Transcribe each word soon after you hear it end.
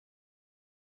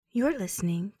You're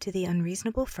listening to the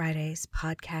Unreasonable Fridays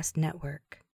podcast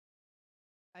network.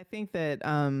 I think that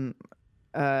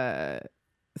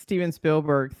Steven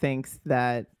Spielberg thinks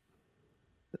that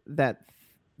the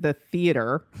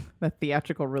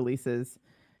theatrical releases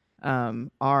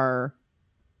are,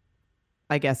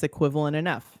 I guess, equivalent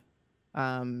enough.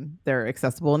 They're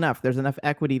accessible enough. There's enough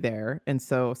equity there, and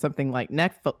so something like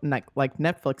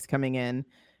Netflix coming in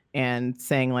and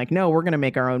saying like, no, we're going to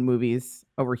make our own movies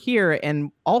over here,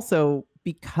 and also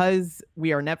because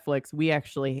we are Netflix, we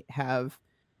actually have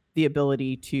the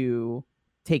ability to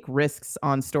take risks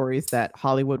on stories that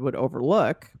Hollywood would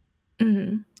overlook.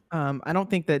 Mm-hmm. I don't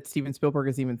think that Steven Spielberg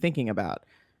is even thinking about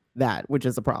that, which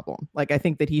is a problem. Like, I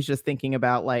think that he's just thinking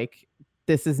about like,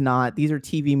 these are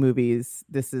TV movies.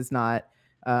 This is not,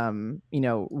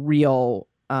 real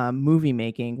movie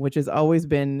making, which has always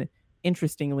been,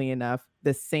 interestingly enough,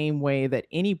 the same way that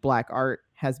any Black art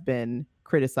has been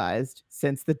criticized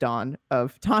since the dawn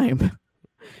of time.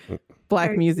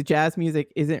 Black music, jazz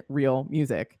music isn't real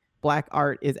music. Black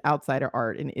art is outsider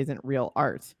art and isn't real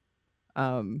art.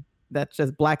 That's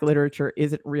just Black literature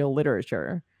isn't real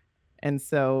literature. And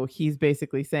so he's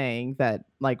basically saying that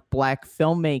like Black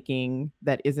filmmaking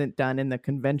that isn't done in the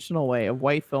conventional way of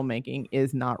white filmmaking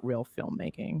is not real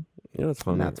filmmaking. Yeah, that's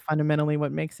funny. And that's fundamentally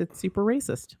what makes it super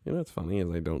racist. You know what's funny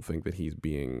is I don't think it's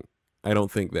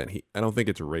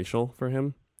racial for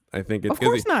him. I think it's, of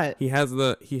course not. He has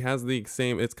the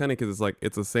same. It's kind of because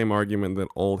it's the same argument that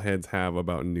old heads have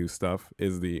about new stuff.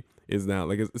 Is now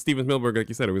like Steven Spielberg, like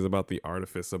you said, it was about the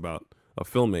artifice of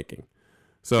filmmaking.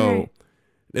 So Right.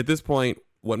 At this point,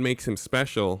 what makes him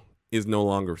special is no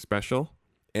longer special,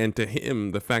 and to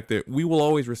him, the fact that we will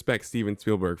always respect Steven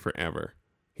Spielberg forever.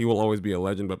 He will always be a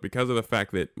legend, but because of the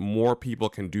fact that more people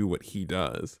can do what he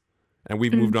does. And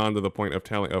we've moved on to the point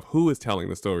of who is telling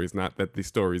the stories, not that the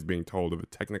story is being told, or the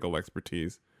technical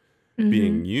expertise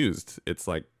being used. It's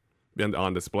like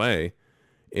on display.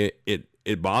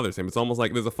 It bothers him. It's almost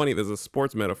like there's a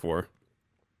sports metaphor.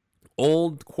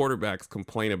 Old quarterbacks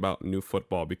complain about new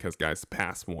football because guys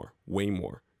pass more, way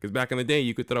more. Because back in the day,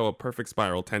 you could throw a perfect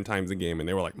spiral 10 times a game, and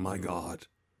they were like, my God.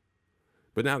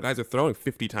 But now guys are throwing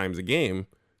 50 times a game,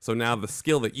 so now the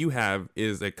skill that you have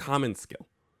is a common skill.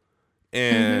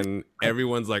 And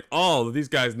everyone's like, oh, these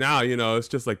guys now, it's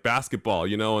just like basketball,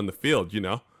 in the field,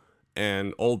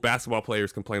 And old basketball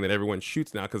players complain that everyone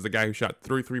shoots now because the guy who shot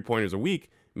 3 3-pointers a week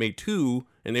made 2,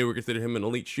 and they were considered him an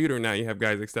elite shooter. Now you have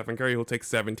guys like Stephen Curry who'll take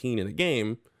 17 in a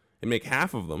game and make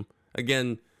half of them.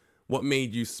 Again, what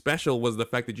made you special was the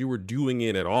fact that you were doing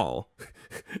it at all.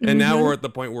 And now we're at the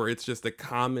point where it's just a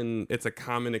common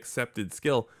accepted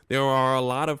skill. There are a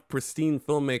lot of pristine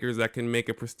filmmakers that can make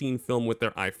a pristine film with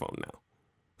their iPhone now.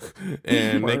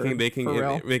 And they can make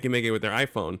it with their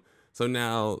iPhone. So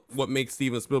now what makes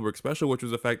Steven Spielberg special, which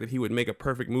was the fact that he would make a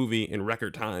perfect movie in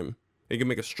record time. He can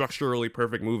make a structurally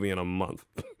perfect movie in a month.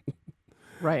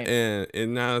 Right.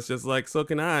 And now it's just like, so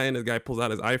can I. And this guy pulls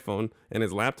out his iPhone and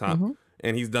his laptop,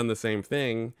 and he's done the same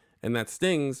thing. And that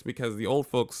stings because the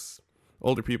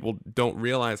older people don't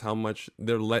realize how much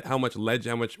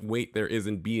weight there is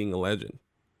in being a legend.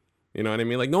 You know what I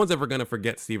mean? Like, no one's ever going to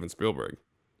forget Steven Spielberg.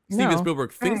 Steven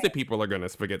Spielberg thinks that people are going to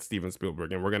forget Steven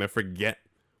Spielberg, and we're going to forget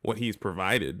what he's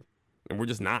provided, and we're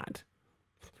just not.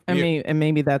 And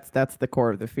maybe that's the core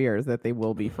of the fear, is that they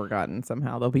will be forgotten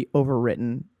somehow. They'll be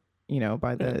overwritten,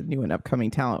 by the new and upcoming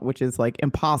talent, which is like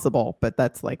impossible, but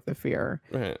that's like the fear.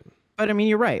 Right. But I mean,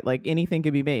 you're right. Like anything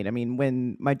could be made. I mean,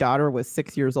 when my daughter was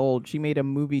 6 years old, she made a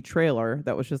movie trailer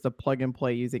that was just a plug and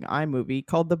play using iMovie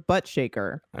called The Butt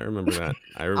Shaker. I remember that.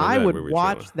 I would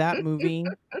watch that movie.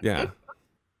 Yeah.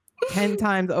 10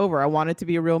 times over. I want it to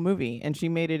be a real movie. And she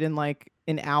made it in like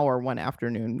an hour one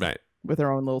afternoon. Right. With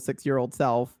her own little 6-year-old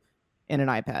self and an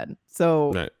iPad.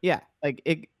 So right. Yeah,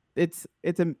 like it's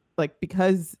a like,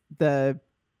 because the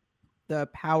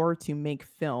power to make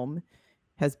film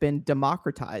has been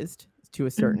democratized to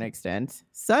a certain extent.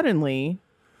 Suddenly,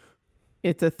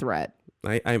 it's a threat.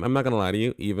 I'm not gonna lie to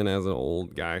you. Even as an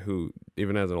old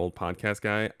podcast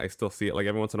guy, I still see it. Like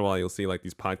every once in a while, you'll see like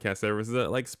these podcast services that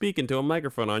like speak into a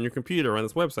microphone on your computer on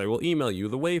this website. We'll email you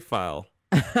the WAV file.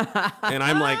 And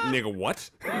I'm like, nigga, what?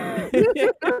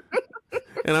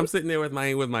 And I'm sitting there with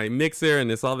my mixer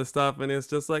and all this stuff, and it's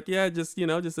just like, yeah, just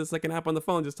it's like an app on the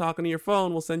phone, just talking to your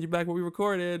phone. We'll send you back what we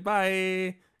recorded.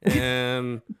 Bye.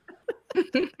 And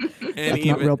that's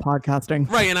not real podcasting,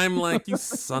 right? And I'm like, you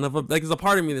son of a, like, there's a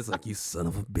part of me that's like, you son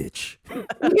of a bitch.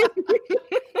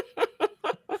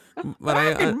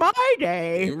 But in my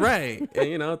day, right?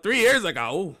 And 3 years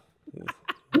ago,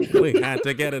 we had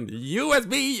to get a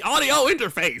USB audio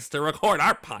interface to record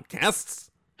our podcasts.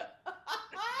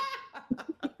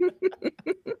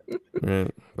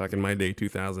 Right. Back in my day,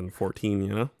 2014,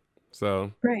 you know?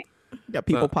 So, Right. Got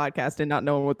people So- podcasting not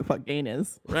knowing what the fuck gain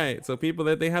is. right. So people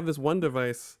that they have this one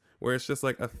device where it's just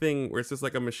like a thing where it's just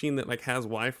like a machine that like has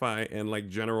Wi-Fi and like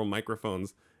general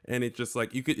microphones. And it just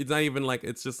like, it's not even like,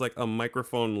 it's just like a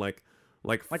microphone, like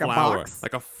Like a flower, box?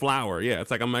 like a flower. Yeah. It's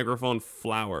like a microphone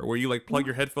flower where you like plug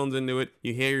your headphones into it.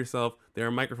 You hear yourself. There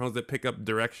are microphones that pick up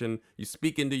direction. You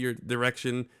speak into your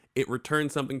direction. It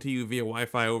returns something to you via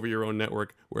Wi-Fi over your own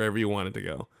network, wherever you want it to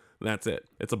go. That's it.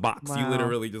 It's a box. You Wow.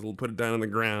 literally just put it down on the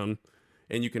ground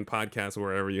and you can podcast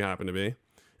wherever you happen to be.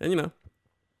 And, you know,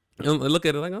 I look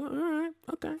at it like, oh, all right,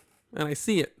 okay. And I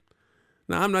see it.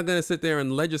 Now, I'm not going to sit there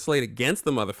and legislate against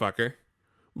the motherfucker,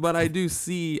 but I do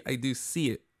see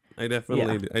it. I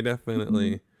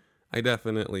definitely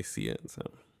see it. So,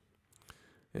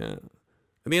 yeah.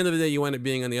 At the end of the day, you wind up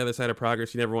being on the other side of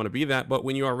progress. You never want to be that. But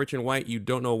when you are rich and white, you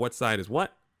don't know what side is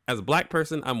what. As a black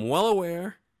person, I'm well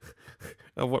aware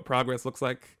of what progress looks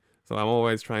like. So I'm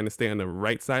always trying to stay on the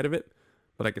right side of it.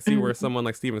 But I can see where someone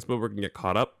like Steven Spielberg can get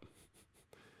caught up.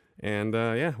 And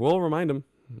yeah, we'll remind him.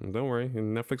 Don't worry.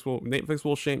 And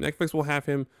Netflix will have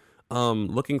him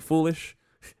looking foolish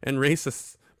and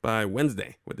racist by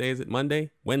Wednesday. What day is it? Monday?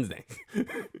 Wednesday.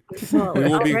 Well, We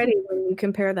will be- already when you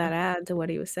compare that ad to what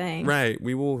he was saying. Right.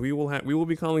 We will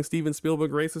be calling Steven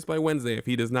Spielberg racist by Wednesday if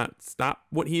he does not stop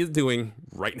what he is doing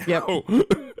right now.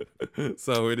 Yep.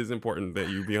 So it is important that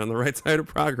you be on the right side of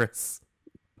progress,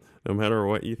 no matter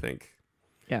what you think.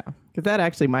 Yeah, because that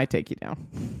actually might take you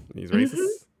down. He's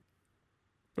racist.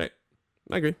 Right.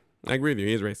 I agree with you.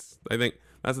 He is racist. I think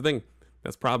that's the thing.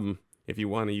 That's the problem. If you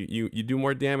want to, you do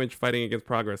more damage fighting against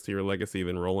progress to your legacy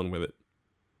than rolling with it.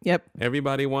 Yep.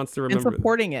 Everybody wants to And remember.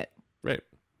 supporting it. Right.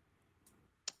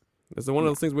 It's one of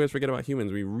those things we always forget about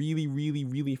humans. We really, really,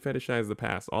 really fetishize the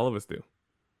past. All of us do.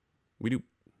 We do.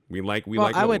 We like. Well,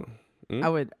 like. I what-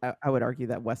 would, I would argue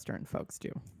that Western folks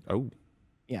do. Oh.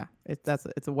 Yeah,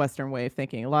 it's a Western way of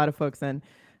thinking. A lot of folks then,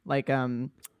 like,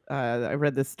 I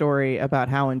read this story about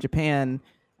how in Japan,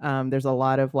 there's a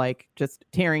lot of like just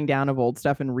tearing down of old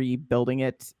stuff and rebuilding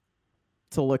it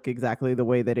to look exactly the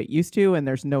way that it used to, and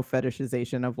there's no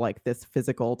fetishization of like this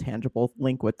physical, tangible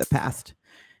link with the past.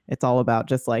 It's all about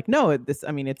just like, no,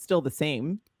 it's still the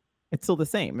same. It's still the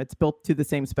same. It's built to the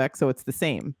same spec, so it's the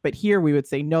same. But here we would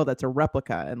say, no, that's a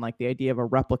replica. And like the idea of a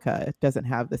replica doesn't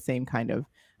have the same kind of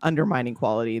undermining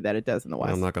quality that it does in the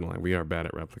West. I'm not gonna lie. We are bad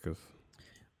at replicas.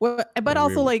 Well, but Yeah,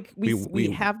 also we- like we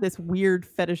we- have this weird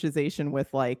fetishization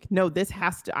with like, no,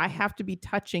 I have to be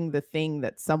touching the thing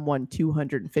that someone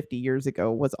 250 years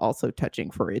ago was also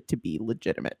touching for it to be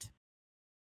legitimate.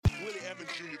 Willie Evans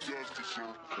Jr. does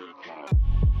deserve hip-hop.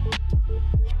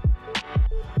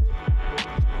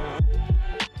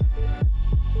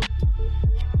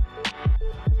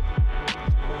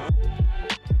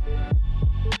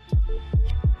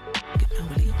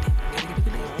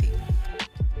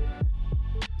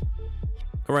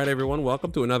 All right, everyone.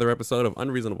 Welcome to another episode of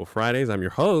Unreasonable Fridays. I'm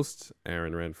your host,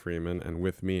 Aaron Red Freeman, and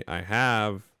with me I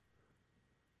have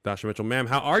Dasha Mitchell. Ma'am,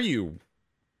 how are you?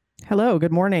 Hello,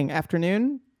 good morning,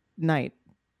 afternoon, night.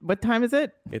 What time is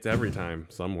it? It's every time,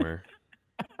 somewhere.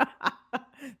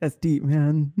 That's deep,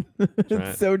 man. It's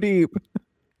right. so deep.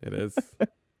 It is.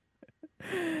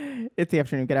 It's the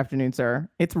afternoon. Good afternoon, sir.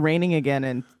 It's raining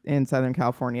again in Southern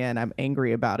California, and I'm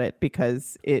angry about it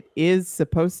because it is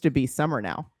supposed to be summer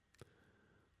now.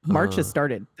 March has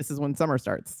started. This is when summer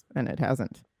starts, and it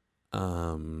hasn't.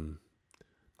 Global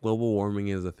warming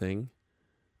is a thing.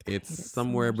 It's hate it so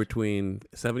somewhere much. between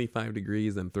 75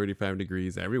 degrees and 35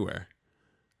 degrees everywhere.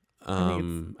 I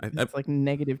think it's like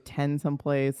 -10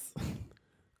 someplace.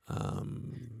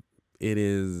 It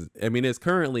is. I mean, it's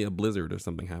currently a blizzard or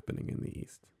something happening in the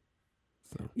east.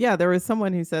 So Yeah, there was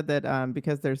someone who said that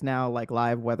because there's now like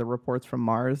live weather reports from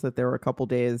Mars, that there were a couple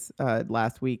days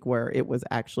last week where it was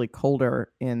actually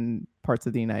colder in parts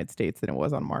of the United States than it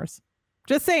was on Mars.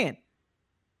 Just saying.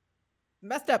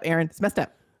 Messed up, Aaron. It's messed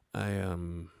up.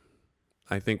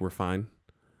 I think we're fine.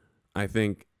 I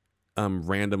think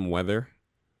random weather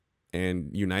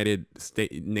and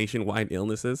nationwide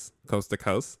illnesses, coast to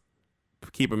coast,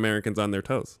 keep Americans on their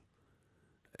toes.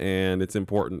 And it's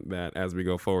important that as we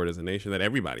go forward as a nation, that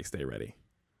everybody stay ready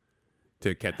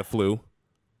to get the flu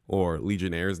or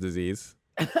Legionnaire's disease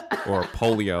or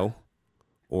polio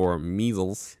or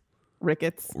measles,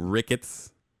 rickets,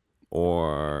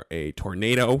 or a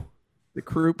tornado, The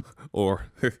croup. or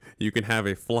you can have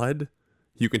a flood,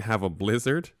 you can have a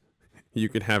blizzard, you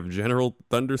can have general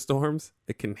thunderstorms,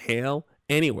 it can hail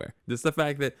anywhere. Just the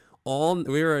fact that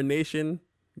we are a nation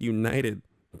united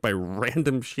by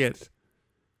random shit.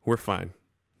 We're fine.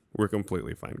 We're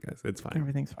completely fine, guys. It's fine.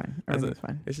 Everything's fine. That's Everything's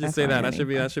fine. It should That's just say that.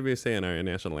 fine, That should be saying our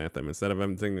national anthem instead of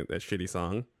them singing that shitty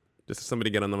song. Just somebody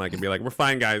get on the mic and be like, "We're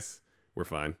fine, guys. We're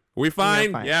fine. We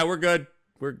fine? fine. Yeah, we're good.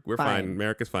 We're fine. Fine.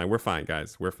 America's fine. We're fine,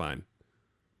 guys. We're fine."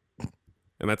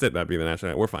 And that's it. That'd be the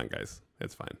national anthem. We're fine, guys.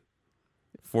 It's fine.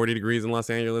 40 degrees in Los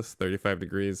Angeles. 35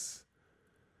 degrees.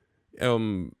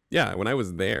 Yeah. When I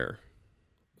was there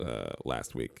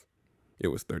last week, it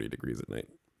was 30 degrees at night.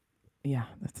 Yeah,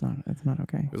 that's not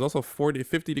okay. It was also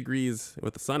 50 degrees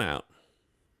with the sun out,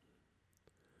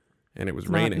 and it was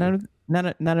It's not- raining.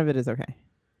 None of it is okay.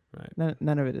 Right.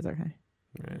 None of it is okay.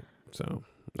 Right. So,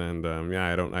 and yeah,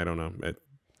 I don't know. I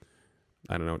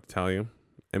don't know what to tell you.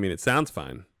 I mean, it sounds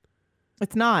fine.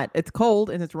 It's not. It's cold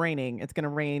and it's raining. It's gonna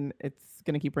rain. It's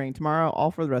gonna keep raining tomorrow, all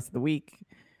for the rest of the week.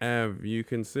 Have you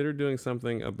considered doing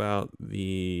something about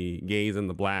the gays and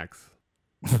the blacks?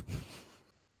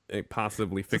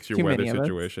 Possibly fix your too weather many of us.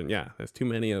 situation. Yeah, there's too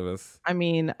many of us. I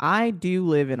mean, I do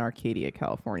live in Arcadia,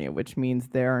 California, which means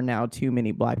there are now too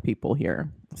many black people here.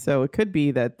 So it could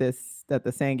be that the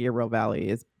San Gabriel Valley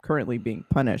is currently being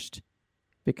punished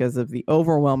because of the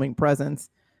overwhelming presence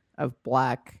of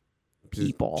black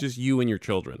people. Just you and your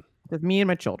children. Just me and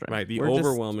my children. Right. The We're just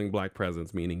overwhelming black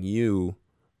presence, meaning you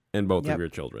and both Yep. of your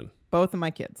children. both of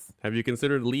my kids. Have you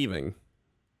considered leaving?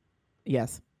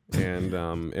 Yes. And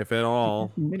if at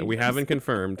all, Many we ways. haven't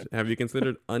confirmed, have you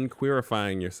considered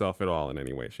unqueerifying yourself at all in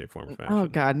any way, shape, form, or fashion? Oh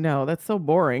God, no, that's so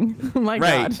boring. My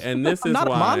Right, God. and this I'm is not a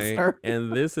why, monster.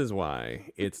 and this is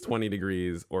why it's 20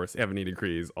 degrees or 70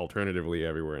 degrees alternatively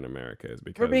everywhere in America, is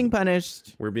because We're being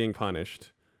punished. we're being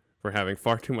punished for having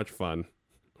far too much fun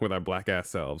with our black ass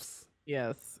selves.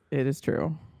 Yes, it is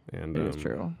true. And It is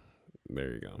true.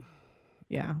 There you go.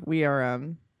 Yeah, we are.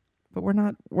 But we're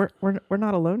not. We're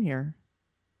not alone here,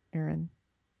 Aaron.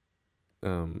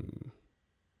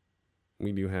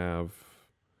 We do have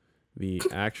the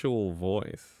actual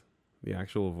voice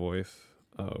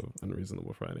of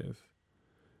Unreasonable Fridays.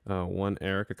 One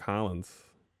Erica Collins,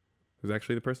 who's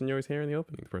actually the person you always hear in the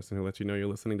opening, the person who lets you know you're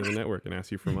listening to the network and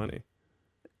asks you for money.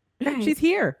 Nice. She's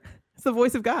here. It's the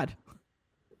voice of God.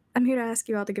 I'm here to ask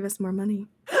you all to give us more money.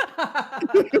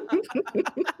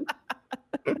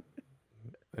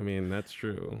 I mean, that's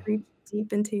true. Reach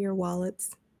deep into your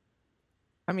wallets.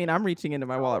 I mean, I'm reaching into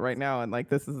my wallet right now, and like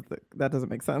that doesn't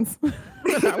make sense. I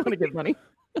want to give money.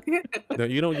 No,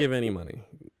 you don't give any money.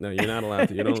 No, you're not allowed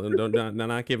to. You don't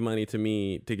not give money to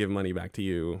me to give money back to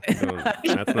you.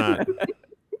 That's not.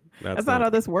 That's not how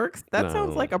this works. That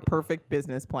sounds No. like a perfect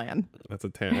business plan. That's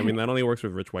I mean, that only works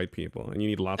with rich white people, and you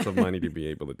need lots of money to be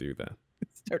able to do that.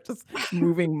 Start just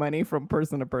moving money from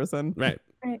person to person. Right.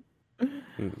 Right.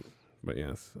 But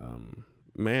yes,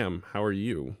 ma'am, how are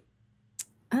you?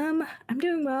 I'm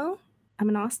doing well. I'm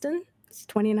in Austin. It's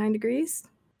 29 degrees.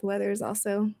 The weather is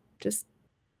also just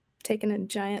taking a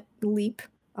giant leap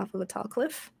off of a tall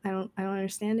cliff. I don't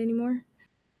understand anymore.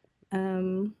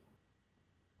 But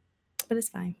it's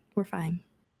fine. We're fine.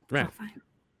 Right. All fine.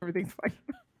 Everything's fine.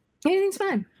 Everything's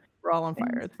fine. We're all on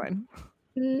fire. It's fine.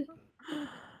 Mm.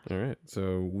 All right.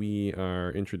 So we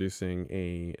are introducing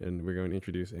we're going to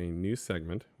introduce a new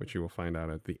segment, which you will find out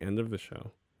at the end of the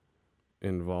show,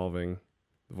 involving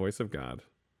the voice of God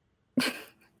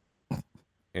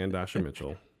and Dasha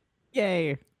Mitchell.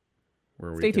 Yay.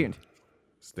 Where Stay tuned.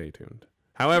 Stay tuned.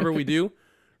 However, we do,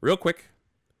 real quick,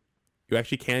 you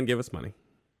actually can give us money.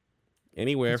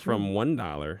 Anywhere That's from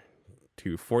 $1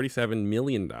 to $47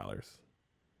 million at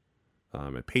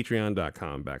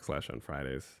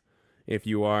patreon.com/onfridays. If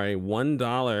you are a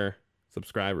 $1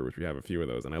 subscriber, which we have a few of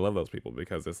those, and I love those people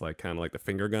because it's like kind of like the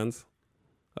finger guns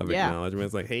of Yeah. acknowledgement.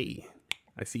 It's like, hey,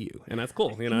 I see you. And that's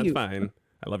cool. You know, see it's you. fine.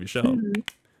 I love your show. Mhm.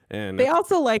 And They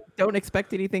also like don't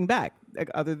expect anything back like,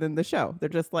 other than the show. They're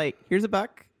just like, here's a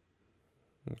buck.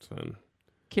 it's fun.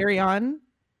 Carry on.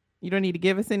 You don't need to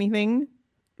give us anything.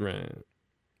 Right.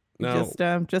 Now, Just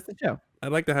the show.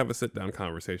 I'd like to have a sit-down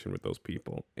conversation with those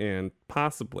people and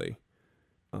possibly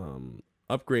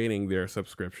upgrading their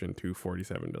subscription to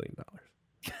 $47 million.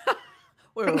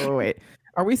 Wait.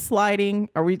 Are we sliding?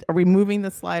 Are we moving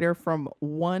the slider from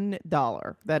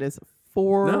 $1? That is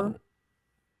 4 No.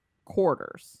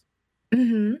 quarters.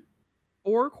 Mhm.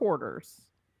 4 quarters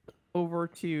over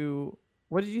to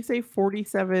what did you say?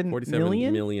 47 $47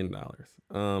 million? million.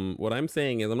 What I'm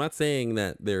saying is, I'm not saying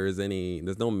that there's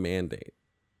no mandate.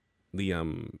 The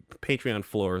Patreon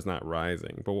floor is not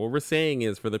rising, but what we're saying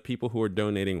is for the people who are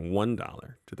donating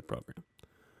 $1 to the program,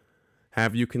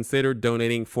 have you considered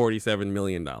donating $47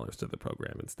 million to the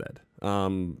program instead?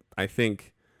 I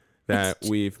think that It's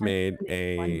we've like made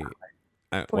 $1.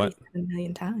 what? 47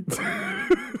 million times.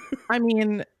 I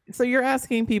mean, So you're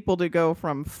asking people to go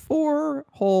from 4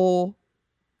 whole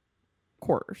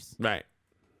quarters Right.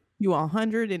 to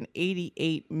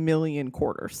 188 million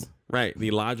quarters. Right.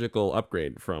 The logical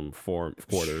upgrade from 4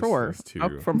 quarters Sure. is to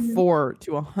Up from 4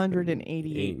 to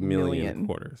 188 8 million million.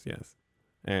 quarters. Yes.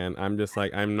 And I'm just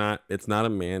like, it's not a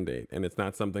mandate, and it's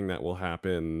not something that will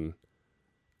happen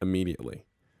immediately.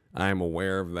 I'm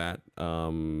aware of that.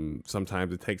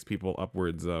 Sometimes it takes people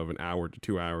upwards of an hour to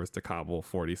 2 hours to cobble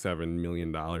 $47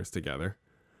 million together.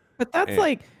 But that's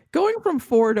like going from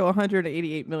 4 to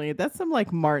 188 million. That's some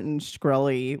like Martin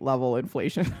Shkreli level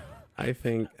inflation. I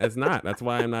think it's not. That's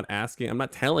why I'm not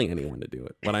telling anyone to do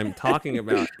it. What I'm talking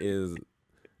about is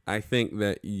I think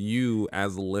that you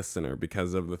as a listener,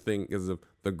 because of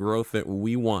the growth that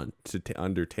we want to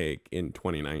undertake in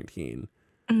 2019,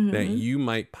 that you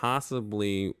might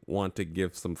possibly want to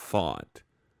give some thought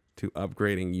to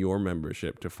upgrading your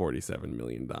membership to $47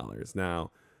 million.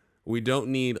 Now, we don't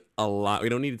need a lot. We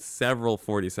don't need several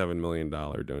 $47 million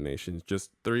donations,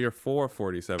 just 3 or 4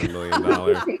 $47 million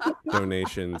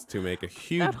donations to make a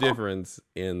huge difference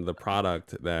in the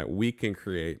product that we can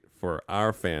create for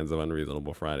our fans of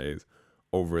Unreasonable Fridays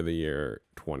over the year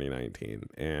 2019.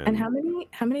 And how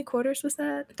many quarters was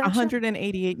that, Dasha?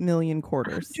 188 million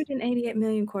quarters. 188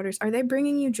 million quarters. Are they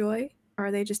bringing you joy, or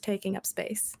are they just taking up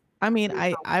space? I mean,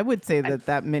 I would say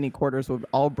that many quarters would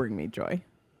all bring me joy.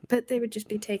 But they would just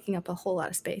be taking up a whole lot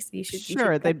of space.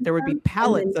 Sure, there would be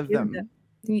pallets of them.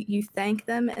 You thank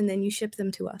them, and then you ship them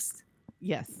to us.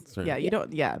 Yes. Sure. Yeah. You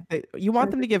don't. Yeah. You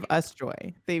want them to give us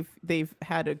joy. They've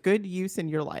had a good use in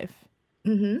your life.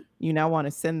 Mm-hmm. You now want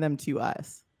to send them to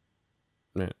us.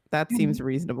 Right. That seems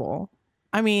reasonable.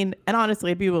 I mean, and honestly,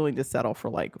 I'd be willing to settle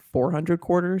for like 400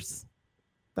 quarters.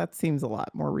 That seems a lot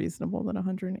more reasonable than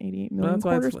 188 million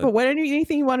quarters. But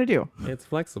anything you want to do? It's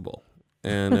flexible,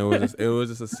 and it was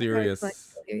just a serious.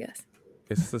 Yes.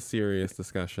 It's a serious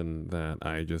discussion that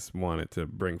I just wanted to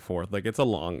bring forth. Like it's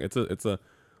a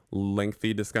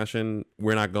lengthy discussion.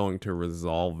 We're not going to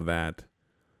resolve that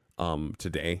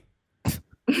today.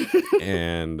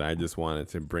 And I just wanted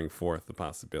to bring forth the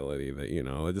possibility that,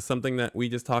 it's just something that we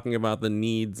just talking about the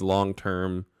needs long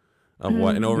term of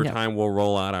what, and over time we'll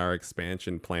roll out our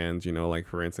expansion plans, like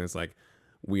for instance, like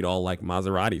we'd all like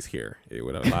Maseratis here. It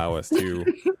would allow us to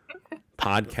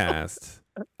podcast.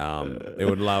 It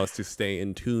would allow us to stay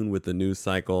in tune with the news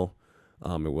cycle.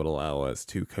 It would allow us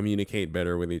to communicate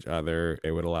better with each other.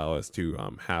 It would allow us to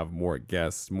have more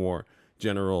guests, more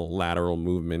general lateral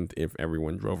movement if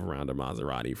everyone drove around a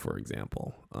Maserati, for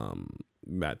example.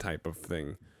 That type of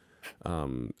thing.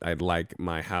 I'd like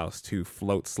my house to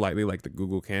float slightly like the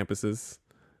Google campuses.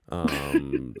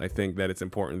 I think that it's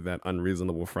important that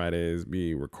Unreasonable Fridays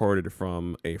be recorded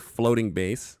from a floating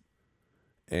base,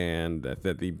 and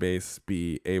that the base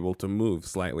be able to move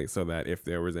slightly so that if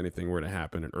there was anything were to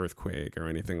happen, an earthquake or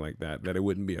anything like that, that it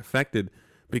wouldn't be affected,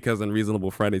 because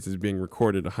Unreasonable Fridays is being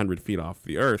recorded 100 feet off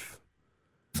the earth,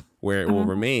 where it will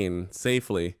remain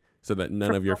safely so that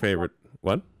none of your favorite...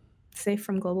 What? Safe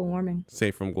from global warming.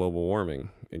 Safe from global warming,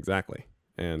 exactly.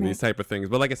 And these type of things.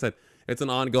 But like I said, it's an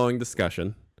ongoing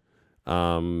discussion.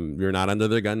 You're not under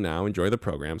the gun now. Enjoy the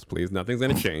programs, please. Nothing's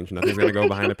going to change. Nothing's going to go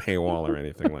behind a paywall or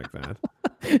anything like that.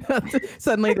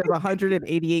 Suddenly there's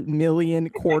 188 million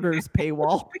quarters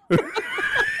paywall.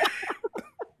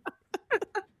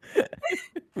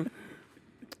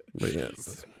 But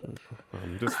yes,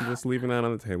 just leaving that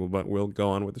on the table. But we'll go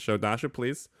on with the show. Dasha,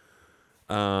 please.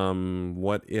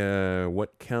 What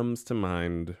comes to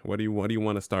mind? What do you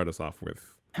want to start us off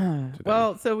with?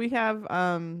 Well, so we have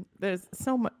there's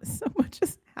so much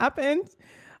has happened.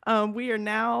 We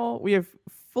have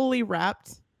fully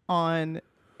wrapped on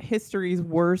history's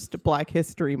worst Black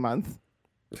History Month.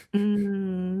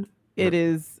 It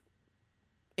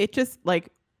just like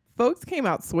folks came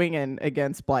out swinging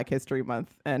against Black History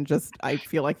Month, and I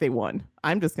feel like they won.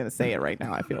 I'm just gonna say it right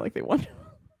now. I feel like they won.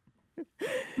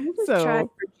 Can we just try for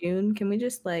June? Can we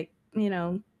just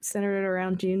center it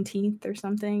around Juneteenth or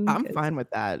something? I'm fine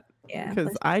with that. Yeah,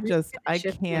 because I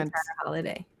can't.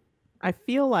 Holiday. I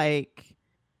feel like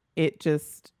we're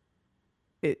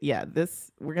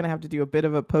gonna have to do a bit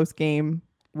of a post game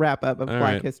wrap up of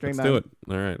Black History Month. Let's do it.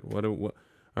 All right.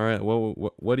 All right.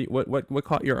 What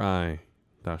caught your eye,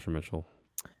 Dasha Mitchell?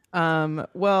 First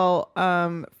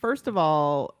of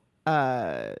all,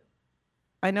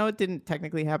 I know it didn't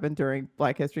technically happen during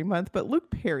Black History Month, but Luke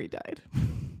Perry died.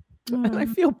 And I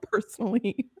feel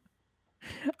personally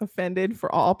offended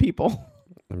for all people.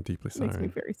 I'm deeply sorry. Makes me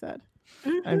very sad.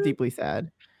 I'm deeply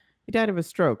sad. He died of a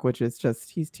stroke, which is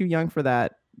he's too young for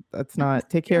that. That's not,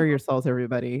 take care of yourselves,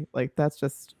 everybody. Like, that's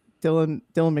just, Dylan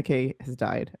McKay has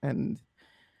died, and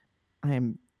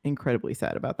I'm incredibly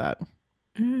sad about that.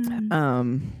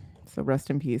 Mm. So rest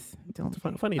in peace,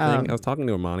 Dylan. Funny thing, I was talking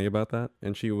to Amani about that,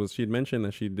 and she'd mentioned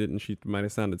that she might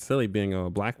have sounded silly being a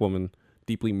black woman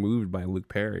deeply moved by Luke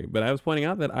Perry. But I was pointing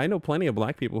out that I know plenty of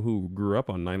black people who grew up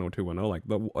on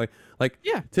 90210.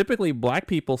 Yeah. Typically black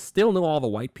people still know all the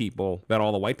white people that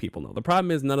all the white people know. The problem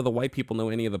is none of the white people know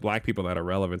any of the black people that are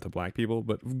relevant to black people.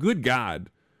 But good God,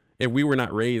 if we were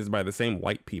not raised by the same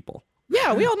white people.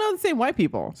 Yeah, we all know the same white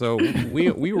people. So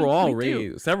we were all We do.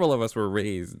 raised. Several of us were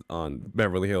raised on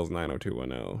Beverly Hills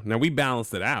 90210. Now we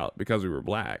balanced it out because we were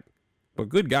black. But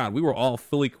good God, we were all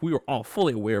fully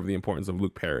aware of the importance of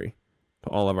Luke Perry to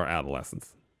all of our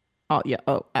adolescents. Oh yeah.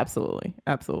 Oh, absolutely.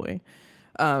 Absolutely.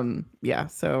 Yeah.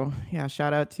 So yeah,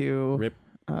 shout out to Rip.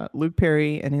 Luke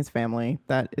Perry and his family.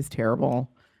 That is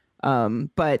terrible.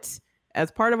 But as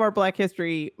part of our Black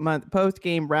History Month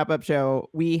post-game wrap-up show,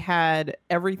 we had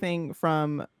everything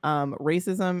from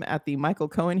racism at the Michael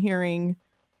Cohen hearing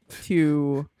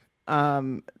to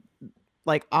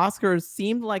like Oscars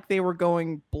seemed like they were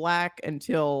going black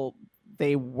until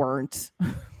they weren't.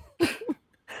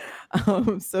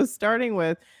 So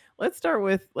let's start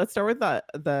with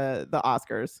the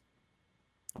Oscars.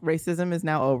 Racism is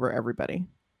now over, everybody.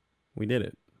 We did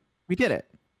it. We did it.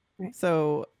 Right.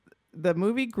 So the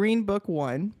movie Green Book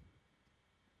won.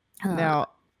 Now,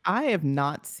 I have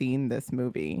not seen this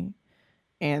movie.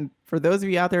 And for those of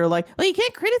you out there who are like, well, you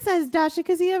can't criticize Dasha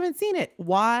because you haven't seen it.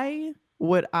 Why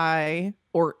would I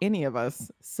or any of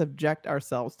us subject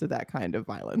ourselves to that kind of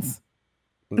violence?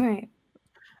 Right.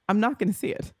 I'm not going to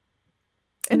see it.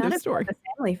 End Not of after story.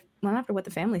 not after what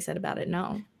the family said about it.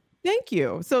 No. Thank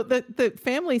you. So the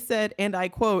family said, and I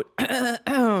quote,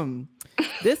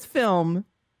 this film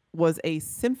was a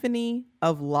symphony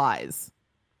of lies.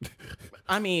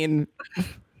 I mean, do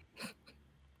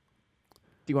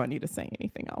you want me to say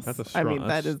anything else? That's a strong. I mean,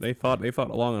 that is They thought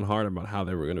long and hard about how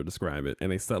they were going to describe it,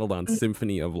 and they settled on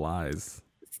Symphony of Lies.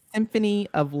 Symphony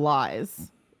of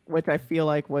Lies, which I feel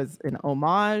like was an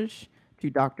homage to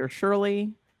Dr.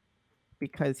 Shirley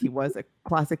because he was a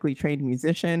classically trained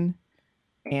musician,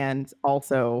 and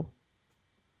also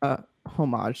a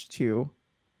homage to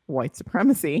white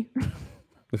supremacy.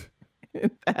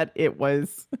 That it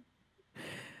was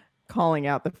calling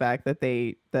out the fact that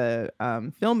the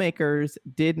filmmakers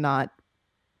did not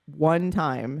one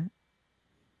time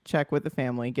check with the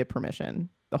family, get permission.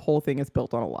 The whole thing is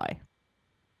built on a lie.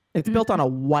 It's built on a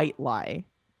white lie.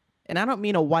 And I don't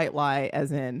mean a white lie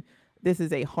as in this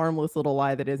is a harmless little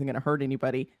lie that isn't going to hurt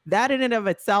anybody. That in and of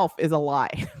itself is a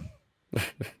lie.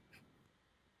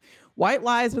 White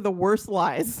lies are the worst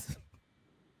lies.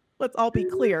 Let's all be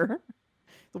clear.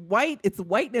 It's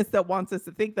whiteness that wants us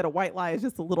to think that a white lie is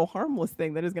just a little harmless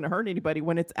thing that is going to hurt anybody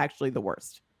when it's actually the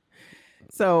worst.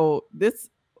 So this,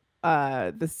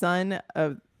 the son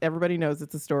of, everybody knows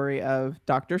it's a story of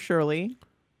Dr. Shirley,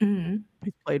 who's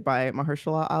played by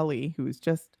Mahershala Ali, who's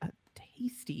just a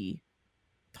tasty,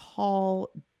 tall,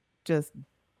 just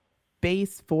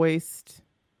bass-voiced,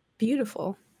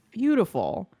 Beautiful.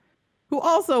 who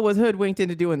also was hoodwinked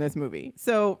into doing this movie.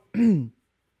 So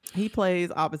he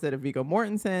plays opposite of Viggo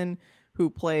Mortensen, who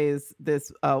plays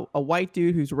this a white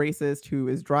dude who's racist,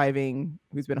 who's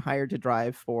been hired to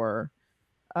drive for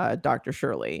Dr.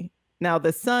 Shirley. Now,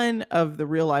 the son of the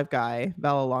real life guy,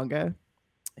 Vallelonga,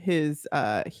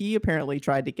 he apparently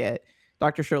tried to get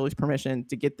Dr. Shirley's permission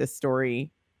to get this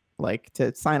story, like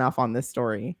to sign off on this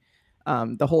story,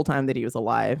 the whole time that he was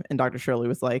alive. And Dr. Shirley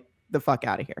was like, "The fuck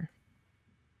out of here.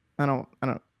 I don't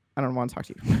want to talk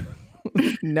to you."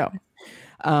 No.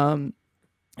 And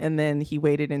then he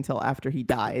waited until after he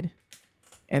died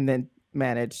and then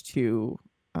managed to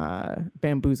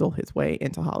bamboozle his way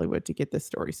into Hollywood to get this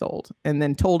story sold, and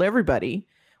then told everybody.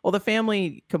 Well, the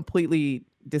family completely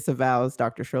disavows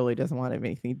Dr. Shirley, doesn't want to have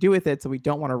anything to do with it, so we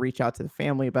don't want to reach out to the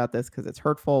family about this because it's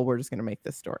hurtful. We're just going to make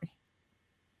this story.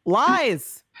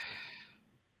 Lies.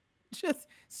 Just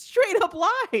straight up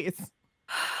lies.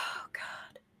 Oh,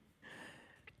 God.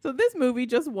 So this movie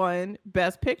just won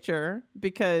Best Picture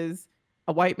because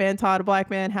a white man taught a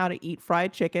black man how to eat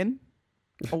fried chicken.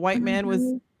 A white man was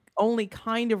only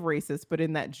kind of racist, but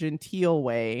in that genteel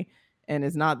way, and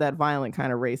is not that violent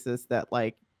kind of racist that,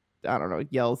 like, I don't know,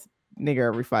 yells nigger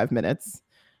every 5 minutes.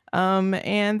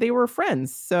 And they were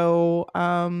friends. So,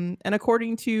 and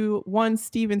according to one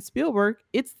Steven Spielberg,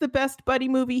 it's the best buddy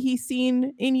movie he's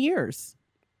seen in years.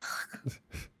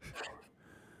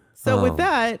 So with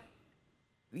that,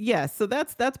 yes, so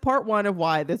that's part one of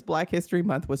why this Black History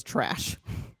Month was trash.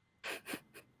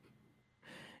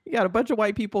 You got a bunch of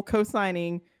white people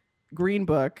co-signing Green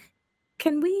Book.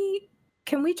 Can we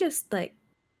just, like,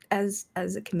 as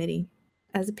a committee,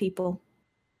 as a people,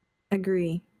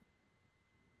 Agree.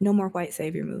 No more white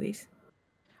savior movies.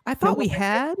 I thought No we more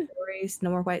had. stories. No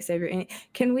more white savior.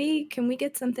 Can we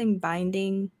get something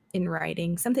binding in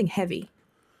writing, something heavy,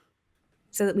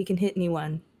 so that we can hit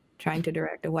anyone trying to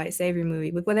direct a white savior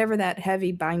movie with whatever that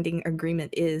heavy binding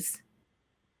agreement is?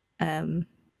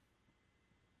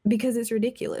 Because it's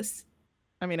ridiculous.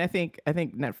 I mean, I think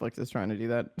Netflix is trying to do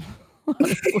that.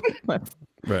 Honestly,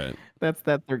 Right. that's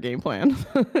their game plan.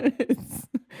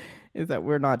 Is that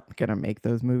we're not gonna make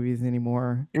those movies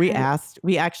anymore. We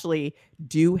actually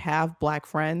do have Black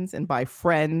friends, and by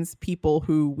friends, people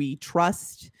who we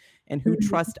trust and who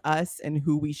trust us and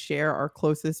who we share our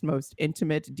closest, most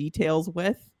intimate details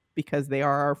with because they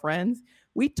are our friends.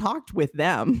 We talked with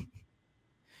them.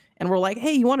 And we're like,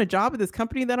 hey, you want a job at this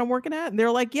company that I'm working at? And they're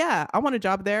like, yeah, I want a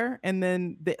job there. And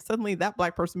then suddenly that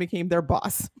Black person became their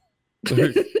boss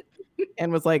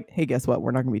and was like, hey, guess what?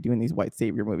 We're not going to be doing these white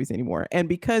savior movies anymore. And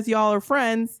because y'all are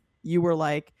friends, you were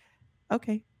like,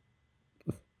 okay.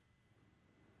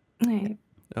 Right.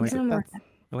 I like, No more.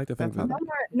 I like to think that.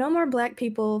 No more Black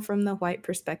people from the white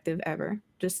perspective ever.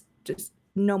 Just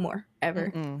no more ever.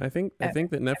 Mm-mm. I think that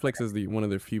Netflix is one of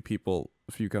the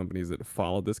few companies that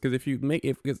followed this, because if you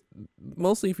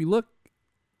look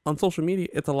on social media,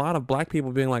 it's a lot of Black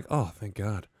people being like, oh, thank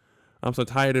God, I'm so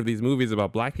tired of these movies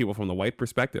about Black people from the white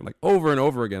perspective, like over and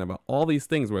over again about all these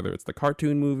things, whether it's the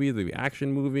cartoon movies, the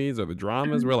action movies, or the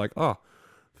dramas. We're like, oh,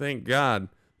 thank God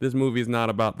this movie is not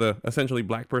about the essentially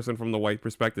Black person from the white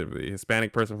perspective, the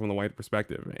Hispanic person from the white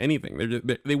perspective, anything.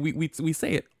 We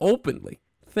say it openly.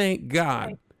 Thank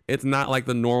God it's not like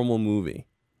the normal movie.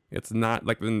 It's not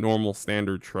like the normal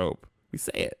standard trope. We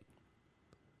say it.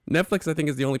 Netflix, I think,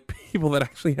 is the only people that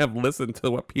actually have listened to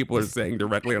what people are saying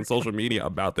directly on social media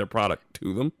about their product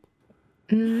to them.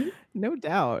 Mm-hmm. No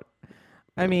doubt.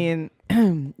 I mean,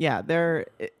 yeah, they're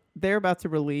about to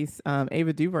release.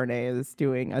 Ava DuVernay is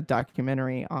doing a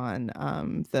documentary on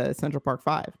the Central Park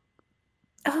 5.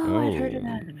 Oh, I'd heard of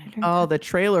that. Oh, the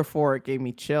trailer for it gave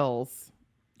me chills.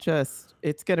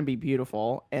 It's going to be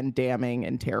beautiful and damning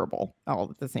and terrible all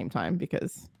at the same time,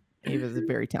 because Ava's a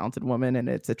very talented woman and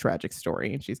it's a tragic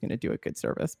story and she's going to do a good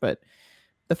service. But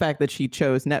the fact that she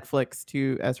chose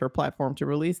Netflix as her platform to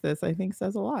release this, I think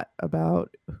says a lot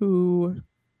about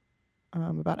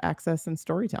about access and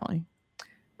storytelling.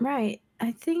 Right.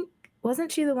 I think,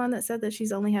 wasn't she the one that said that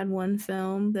she's only had one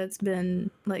film that's been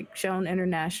like shown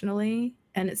internationally?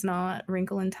 And it's not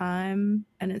Wrinkle in Time,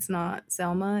 and it's not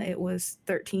Selma. It was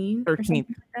 13. 13th. Like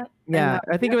that. Yeah,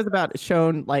 I think it was about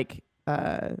shown like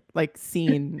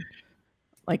seen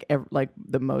like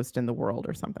the most in the world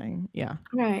or something. Yeah.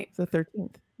 Right. So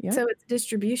 13th. Yeah. So it's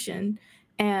distribution,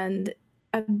 and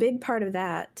a big part of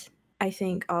that, I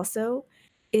think, also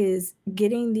is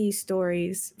getting these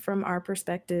stories from our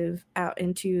perspective out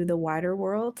into the wider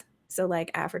world. So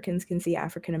like Africans can see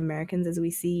African Americans as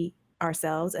we see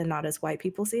ourselves and not as white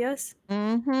people see us.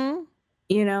 Mm-hmm.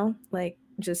 You know, like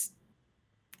just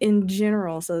in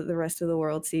general, so that the rest of the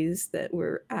world sees that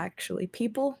we're actually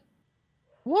people.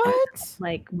 What?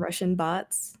 Like Russian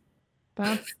bots.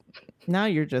 Now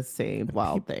you're just saying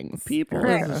wild things. People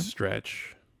Right. is a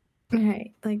stretch.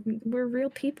 Right. Like we're real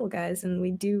people, guys, and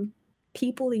we do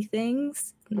people-y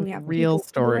things. And we have Real people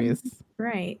stories.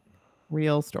 Right.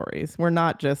 Real stories. We're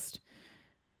not just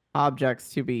objects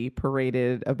to be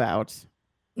paraded about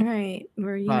Right.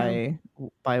 We're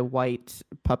by white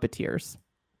puppeteers.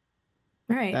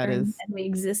 right. that and, is- and we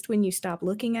exist when you stop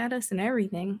looking at us and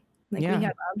everything. Like Yeah. we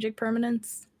have object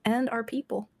permanence and our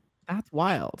people. That's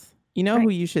wild. You know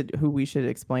Right. who we should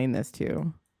explain this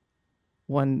to?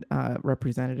 One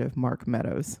representative, Mark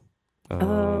Meadows.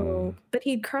 Oh, but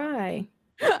he'd cry.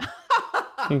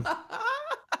 You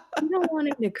don't want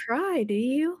him to cry, do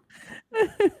you?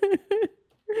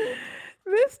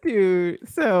 This dude.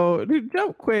 So to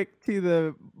jump quick to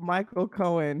the Michael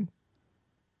Cohen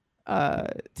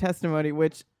testimony,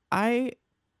 which I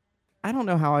don't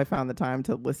know how I found the time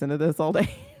to listen to this all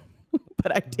day,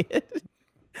 but I did. It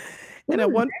And at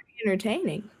was one very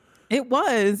entertaining. It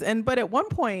was, but at one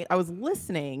point I was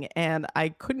listening and I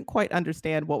couldn't quite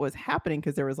understand what was happening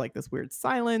because there was like this weird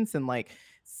silence and like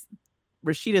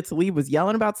Rashida Tlaib was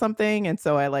yelling about something, and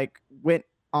so I like went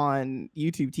on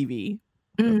YouTube TV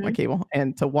with my cable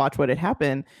and to watch what had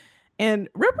happened. And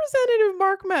Representative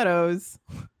Mark Meadows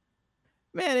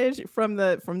managed from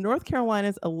North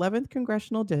Carolina's 11th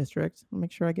congressional district. I'll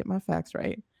make sure I get my facts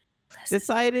right.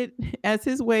 Decided as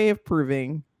his way of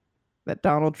proving that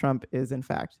Donald Trump is in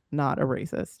fact not a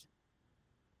racist.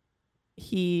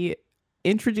 He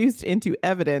introduced into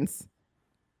evidence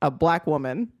a Black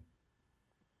woman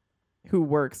who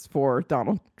works for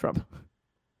Donald Trump.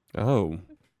 Oh,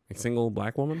 a single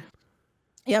Black woman?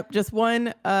 Yep, just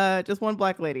one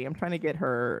black lady. I'm trying to get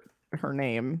her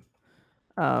name.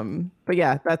 But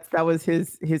yeah, that was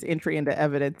his entry into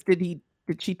evidence. Did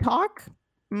she talk?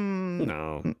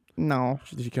 No. No.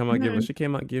 Did she come out and give us? She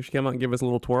came out and give us a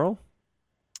little twirl.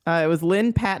 It was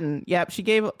Lynn Patton. Yep, she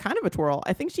gave kind of a twirl.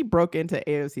 I think she broke into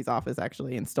AOC's office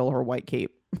actually and stole her white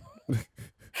cape.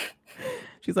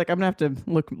 She's like, I'm gonna have to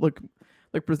look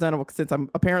presentable since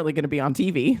I'm apparently gonna be on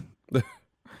TV.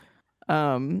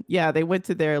 Yeah, they went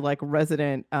to their like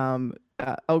resident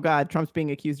oh god, Trump's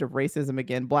being accused of racism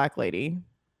again, black lady.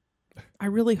 I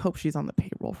really hope she's on the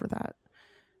payroll for that.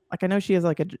 Like I know she has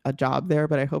like a job there,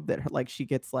 but I hope that she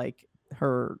gets like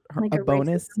her like a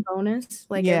bonus. Bonus.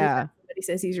 Like yeah. Every time somebody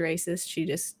says he's racist,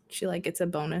 she like gets a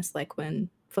bonus, like when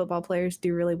football players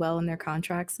do really well in their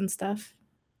contracts and stuff.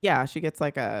 Yeah, she gets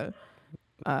like a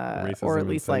or at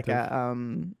least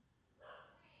incentive.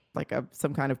 like a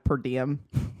some kind of per diem,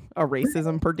 a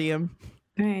racism per diem.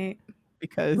 Right.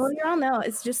 Because well, you all know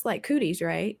it's just like cooties,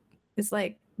 right? It's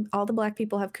like all the black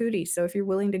people have cooties, so if you're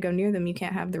willing to go near them, you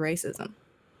can't have the racism.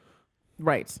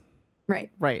 Right.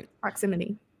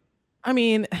 Proximity. I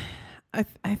mean,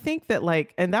 I think that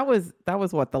like, and that was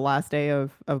what the last day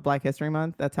of Black History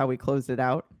Month. That's how we closed it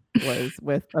out, was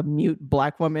with a mute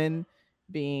black woman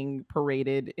being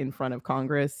paraded in front of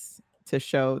Congress to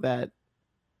show that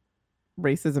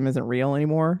racism isn't real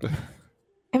anymore.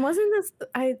 And wasn't this?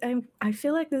 I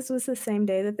feel like this was the same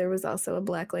day that there was also a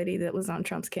black lady that was on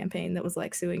Trump's campaign that was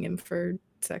like suing him for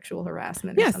sexual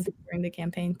harassment or something during the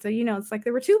campaign. So it's like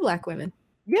there were two black women.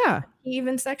 Yeah. He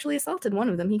even sexually assaulted one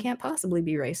of them. He can't possibly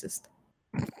be racist.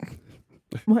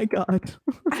 My God.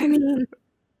 I mean,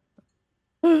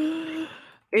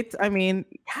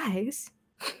 guys.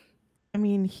 I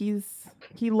mean, he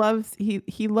loves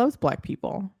black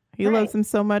people. He loves them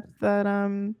so much that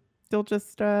they'll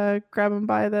just grab him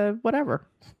by the whatever.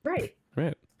 Right.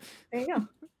 There you go.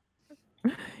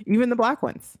 Even the black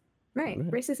ones. Right.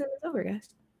 Racism is over, guys.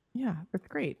 Yeah, that's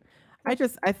great. I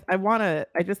just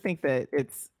think that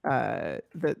it's the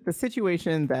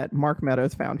situation that Mark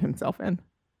Meadows found himself in.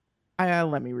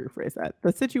 Let me rephrase that.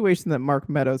 The situation that Mark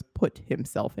Meadows put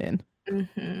himself in.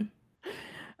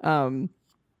 Mm-hmm.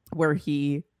 Where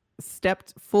he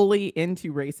stepped fully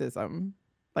into racism,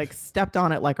 like stepped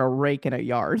on it like a rake in a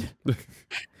yard,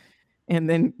 and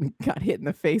then got hit in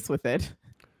the face with it.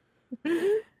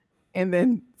 And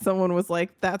then someone was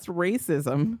like, "That's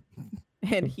racism,"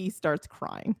 and he starts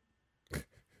crying.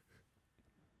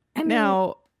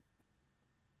 Now,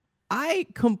 I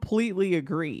completely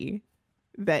agree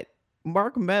that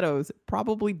Mark Meadows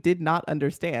probably did not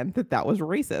understand that was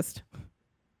racist.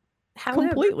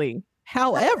 Completely.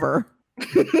 However,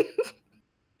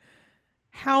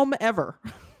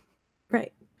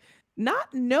 right.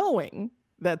 Not knowing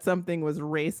that something was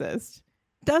racist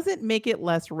doesn't make it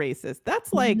less racist.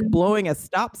 That's like blowing a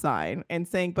stop sign and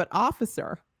saying, "But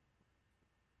officer,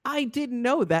 I didn't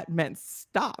know that meant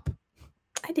stop."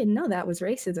 I didn't know that was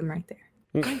racism right there.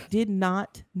 I did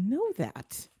not know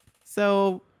that.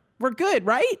 So we're good,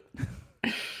 right?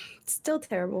 Still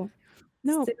terrible.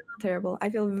 No. Still terrible.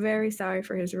 I feel very sorry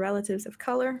for his relatives of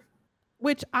color.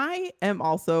 Which I am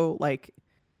also like,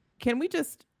 I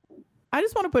just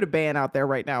want to put a ban out there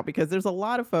right now, because there's a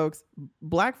lot of folks,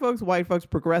 black folks, white folks,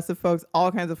 progressive folks,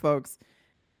 all kinds of folks.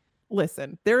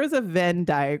 Listen, there is a Venn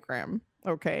diagram,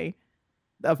 okay,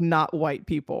 of not white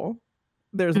people.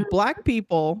 There's black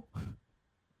people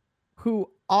who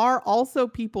are also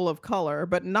people of color,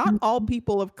 but not all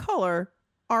people of color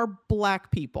are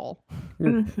black people.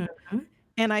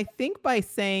 And I think by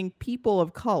saying people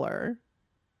of color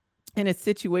in a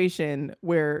situation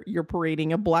where you're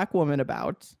parading a black woman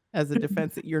about as a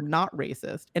defense that you're not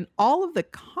racist, and all of the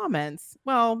comments,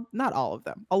 well, not all of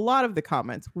them, a lot of the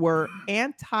comments were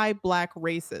anti-black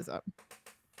racism.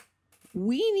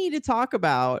 We need to talk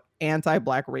about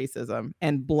anti-black racism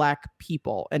and black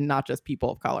people and not just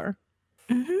people of color.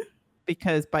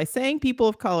 Because by saying people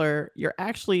of color, you're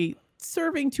actually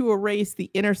serving to erase the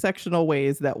intersectional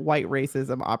ways that white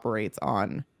racism operates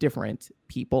on different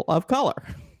people of color.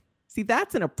 See,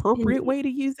 that's an appropriate way to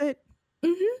use it.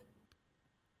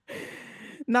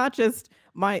 Not just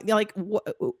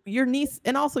your niece,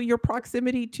 and also your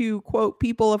proximity to, quote,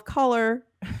 people of color,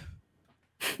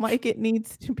 like it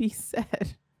needs to be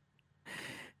said,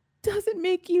 doesn't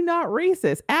make you not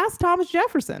racist. Ask Thomas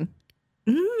Jefferson.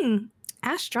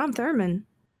 Ask Strom Thurmond.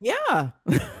 Yeah.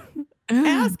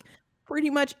 Ask pretty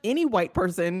much any white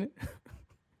person,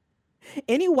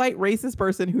 any white racist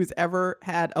person who's ever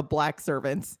had a black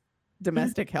servant,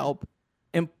 domestic help,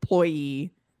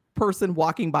 employee, person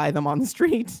walking by them on the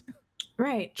street,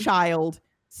 right? Child,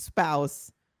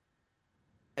 spouse,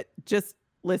 just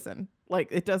listen, like,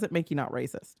 it doesn't make you not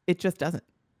racist. It just doesn't.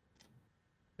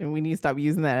 And we need to stop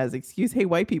using that as excuse. Hey,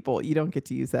 white people, you don't get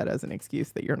to use that as an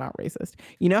excuse that you're not racist.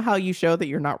 You know how you show that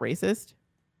you're not racist?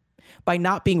 By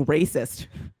not being racist.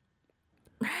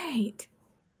 Right.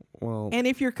 Well, And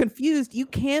if you're confused, you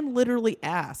can literally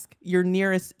ask your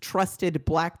nearest trusted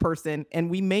black person, and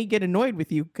we may get annoyed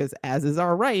with you because, as is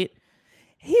our right,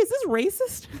 hey, is this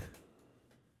racist?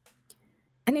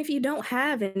 And if you don't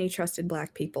have any trusted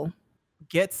black people,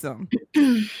 Get some.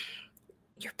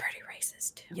 you're pretty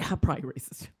racist too. Yeah, probably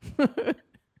racist.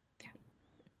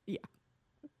 Yeah.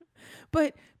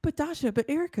 But Dasha, but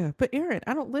Erica, but Aaron,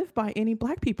 I don't live by any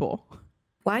black people.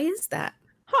 Why is that?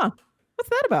 Huh. What's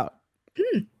that about?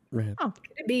 right. Could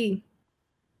it be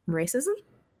racism?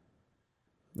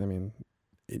 I mean,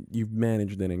 you've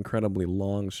managed an incredibly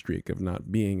long streak of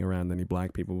not being around any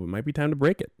black people. It might be time to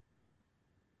break it.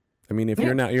 I mean, if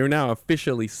you're now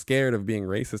officially scared of being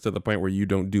racist to the point where you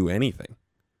don't do anything,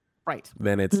 Right.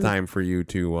 then it's time for you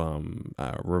to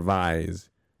revise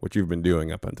what you've been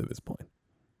doing up until this point.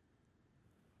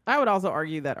 I would also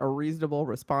argue that a reasonable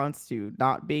response to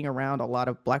not being around a lot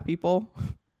of black people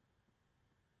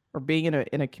or being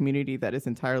in a community that is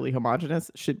entirely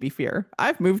homogenous should be fear.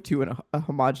 I've moved to a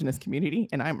homogenous community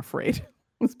and I'm afraid.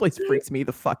 This place freaks me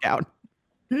the fuck out.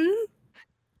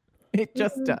 It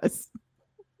just does.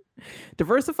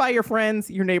 Diversify your friends,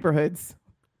 your neighborhoods.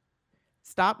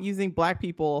 Stop using black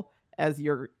people as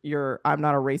your I'm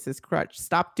not a racist crutch.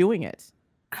 Stop doing it.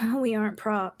 Oh, we aren't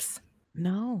props.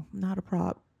 No, not a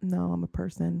prop. No, I'm a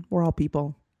person. We're all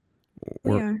people.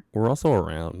 We're also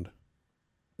around.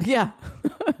 Yeah.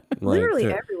 Literally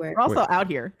to- everywhere. We're also out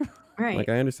here. Right. Like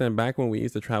I understand back when we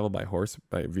used to travel via horse,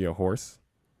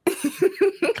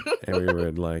 and we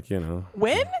would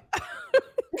When?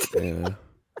 you know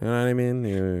what I mean?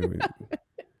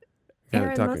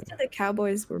 Aaron, most of the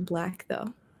cowboys were black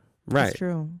though. Right. That's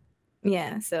true.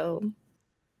 Yeah, so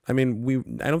I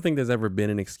mean, I don't think there's ever been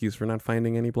an excuse for not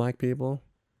finding any black people,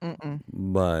 Mm-mm.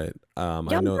 but I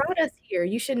y'all know, brought us here.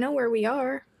 You should know where we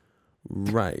are.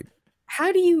 right?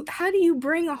 How do you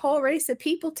bring a whole race of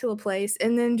people to a place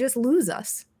and then just lose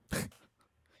us?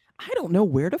 I don't know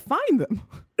where to find them.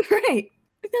 Right.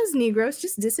 Those Negroes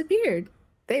just disappeared.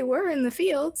 They were in the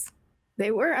fields.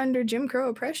 They were under Jim Crow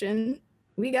oppression.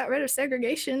 We got rid of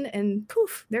segregation and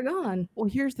poof, they're gone. Well,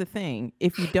 here's the thing.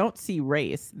 If you don't see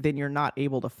race, then you're not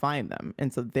able to find them.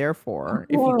 And so therefore,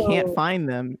 if you can't Whoa. find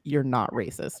them, you're not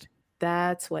racist.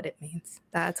 That's what it means.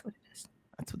 That's what it is.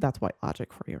 That's white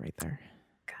logic for you right there.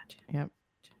 Gotcha. Yep.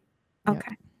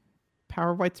 Okay.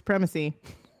 Power of white supremacy.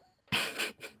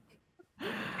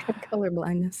 Color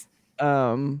blindness.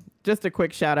 Just a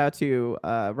quick shout out to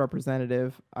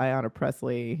Representative Ayanna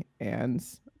Pressley and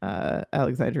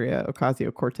Alexandria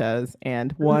Ocasio-Cortez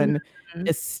and one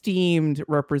esteemed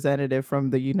representative from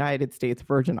the United States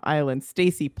Virgin Islands,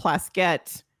 Stacey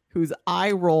Plaskett, whose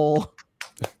eye roll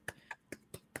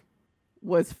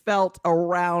was felt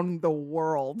around the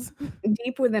world.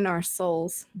 Deep within our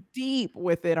souls. Deep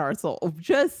within our soul.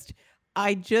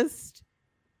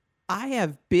 I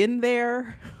have been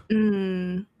there.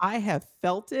 I have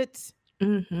felt it.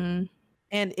 Mm-hmm.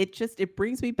 And it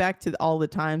brings me back to all the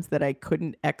times that I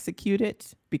couldn't execute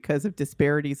it because of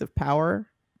disparities of power.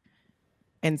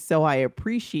 And so I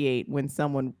appreciate when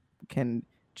someone can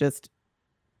just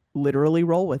literally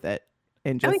roll with it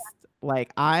and just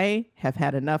like, I have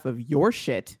had enough of your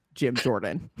shit, Jim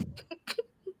Jordan.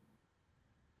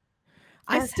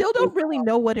 I still don't really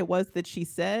know what it was that she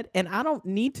said, and I don't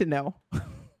need to know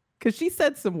because she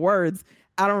said some words.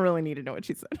 I don't really need to know what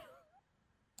she said.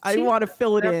 I want to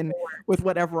fill it in with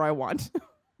whatever I want.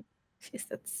 She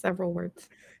said several words.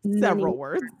 Several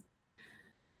words.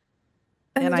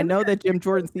 And I know that Jim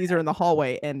Jordan sees her in the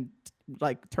hallway and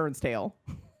like turns tail.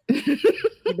 You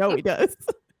know he does.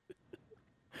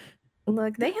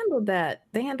 Look, they handled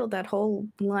that whole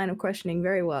line of questioning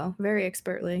very well, very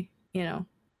expertly. You know,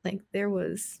 like there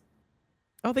was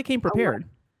Oh, they came prepared.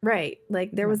 right.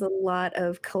 Like there was a lot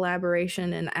of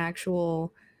collaboration and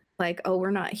actual like, oh,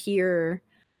 we're not here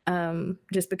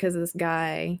just because this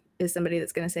guy is somebody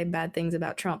that's going to say bad things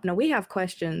about Trump. No, we have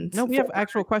questions. No, we have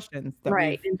actual questions.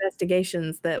 That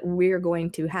investigations that we're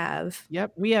going to have.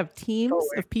 Yep. We have teams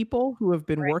of people who have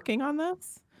been working on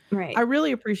this. Right. I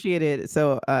really appreciate it.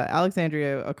 So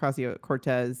Alexandria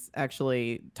Ocasio-Cortez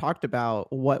actually talked about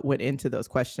what went into those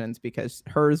questions because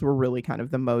hers were really kind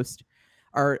of the most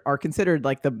are considered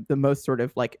like the most sort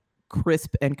of like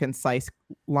crisp and concise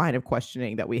line of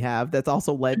questioning that we have. That's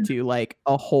also led to like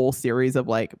a whole series of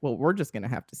like, well, we're just going to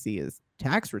have to see his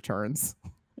tax returns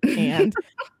and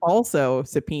also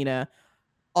subpoena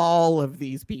all of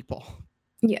these people.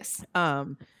 Yes.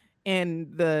 And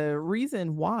the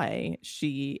reason why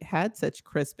she had such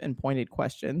crisp and pointed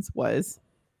questions was,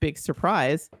 big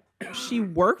surprise, she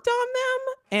worked on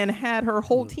them and had her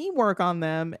whole team work on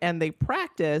them, and they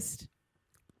practiced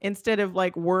instead of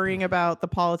like worrying about the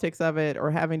politics of it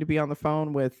or having to be on the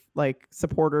phone with like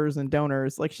supporters and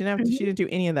donors. Like she didn't do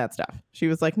any of that stuff. She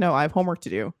was like, no, I have homework to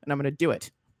do and I'm going to do it.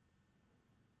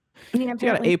 Yeah, She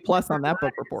got an A+ on that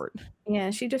book report. Yeah,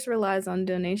 she just relies on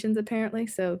donations apparently,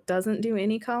 so doesn't do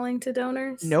any calling to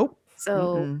donors. Nope.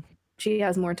 So she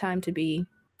has more time to be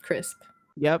crisp.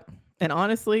 Yep. And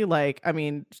honestly, like, I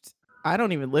mean, I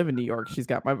don't even live in New York. She's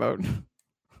got my vote.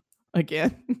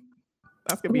 Again.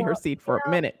 That's gonna be her seat for a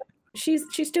minute. She's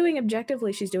doing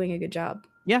objectively, she's doing a good job.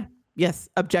 Yeah. Yes.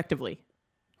 Objectively.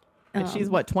 And she's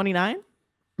what, 29?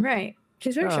 Right.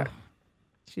 She's very sharp.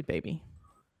 She's baby.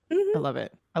 I love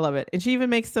it. I love it. And she even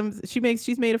makes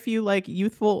she's made a few like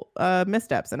youthful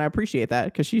missteps, and I appreciate that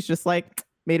because she's just like,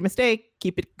 made a mistake,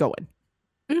 keep it going.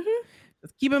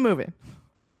 Just keep it moving.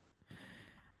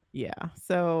 Yeah.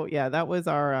 So yeah, that was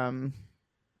our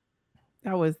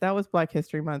that was Black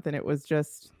History Month, and it was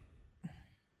just,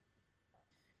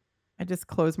 I just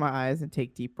close my eyes and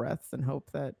take deep breaths and hope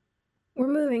that we're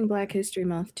moving Black History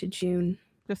Month to June.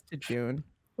 Just to June.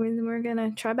 We're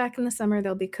gonna try back in the summer.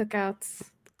 There'll be cookouts.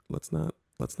 Let's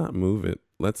not move it.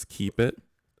 Let's keep it,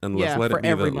 and let's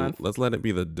let it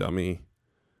be the dummy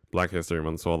Black History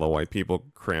Month, so all the white people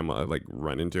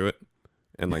run into it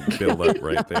and like build up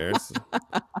right there.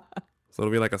 So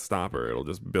it'll be like a stopper. It'll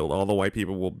just build. All the white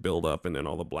people will build up, and then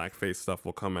all the blackface stuff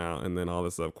will come out, and then all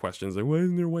this questions like, why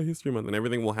isn't there White History Month? And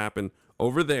everything will happen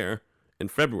over there in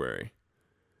February.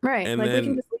 Right. And like then, we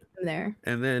can just leave them there.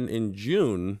 And then in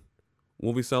June,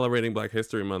 we'll be celebrating Black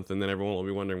History Month, and then everyone will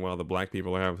be wondering why the black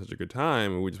people are having such a good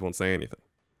time, and we just won't say anything.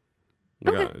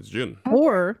 Okay. It's June.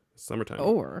 Or summertime.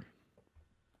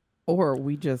 Or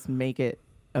we just make it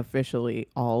officially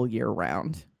all year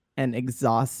round and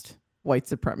exhaust white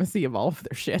supremacy of all of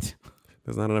their shit.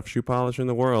 There's not enough shoe polish in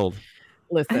the world.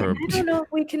 Listen, I don't know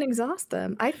if we can exhaust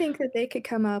them. I think that they could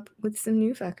come up with some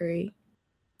new fuckery.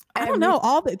 I don't know.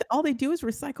 All they do is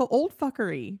recycle old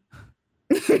fuckery.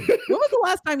 When was the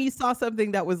last time you saw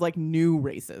something that was like new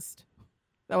racist?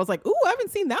 That was like, ooh, I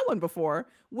haven't seen that one before.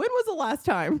 When was the last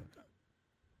time?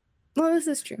 Well, this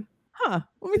is true. Huh.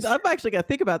 I'm actually going to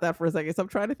think about that for a second. So I'm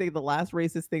trying to think of the last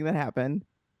racist thing that happened.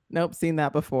 Nope, seen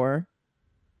that before.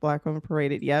 Black woman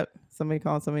paraded. Yep. Somebody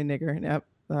calling somebody nigger. Yep.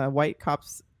 White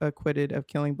cops acquitted of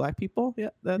killing black people.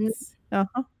 Yep. That's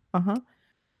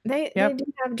They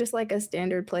do have just like a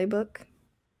standard playbook.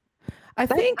 I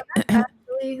think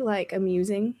actually like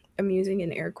amusing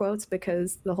in air quotes,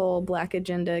 because the whole black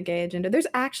agenda, gay agenda, there's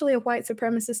actually a white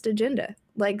supremacist agenda.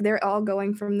 Like they're all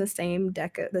going from the same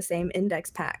the same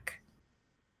index pack.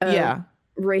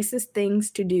 Racist things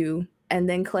to do and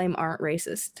then claim aren't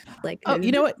racist. Like,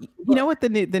 you know what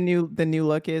the new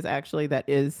look is actually,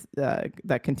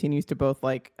 that continues to both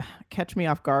like catch me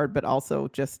off guard but also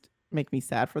just make me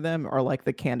sad for them, are like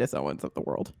the Candace Owens of the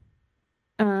world.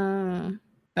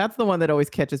 That's the one that always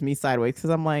catches me sideways, because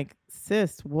I'm like,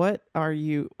 sis, what are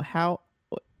you?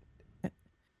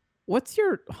 What's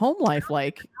your home life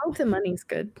like? How the money's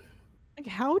good. Like,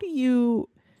 how do you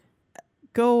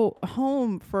go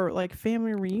home for like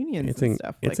family reunions and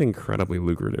stuff? It's incredibly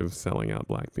lucrative selling out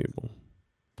black people.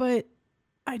 But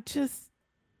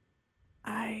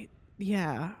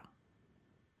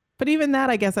But even that,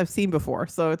 I guess I've seen before.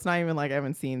 So it's not even like I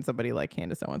haven't seen somebody like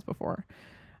Candace Owens before.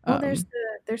 Well, there's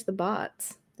the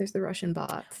bots. There's the Russian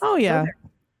bots. Oh yeah,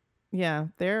 yeah.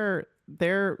 They're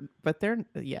that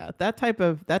type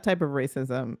of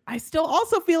racism. I still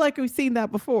also feel like we've seen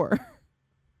that before.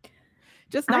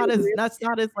 Just not as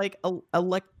like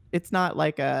it's not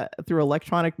like through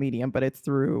electronic medium, but it's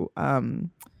through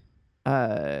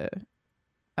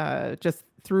just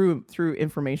through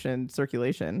information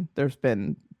circulation. There's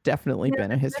definitely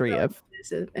been a history of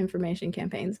information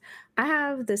campaigns. I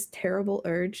have this terrible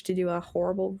urge to do a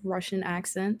horrible Russian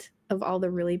accent of all the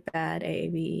really bad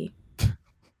AAV.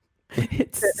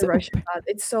 It's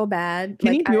so bad.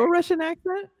 Can you do a Russian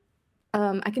accent?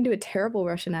 I can do a terrible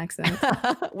Russian accent,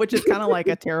 which is kind of like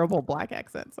a terrible black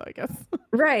accent. So I guess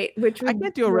right. Which I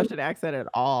can't do a Russian accent at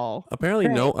all. Apparently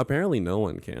no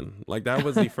one can. Like that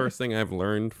was the first thing I've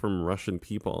learned from Russian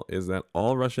people, is that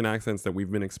all Russian accents that we've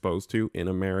been exposed to in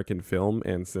American film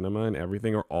and cinema and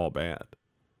everything are all bad.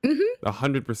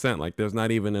 100%. Like there's not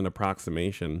even an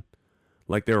approximation.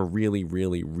 Like they're really,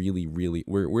 really, really, really.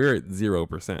 We're at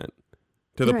 0%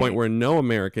 to the point where no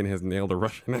American has nailed a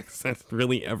Russian accent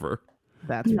really ever.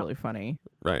 That's really funny.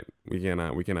 Right. We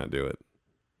cannot do it.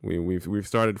 We've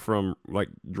started from like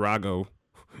Drago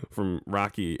from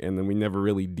Rocky, and then we never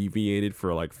really deviated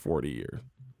for like 40 years.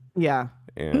 Yeah.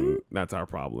 And that's our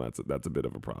problem. That's a bit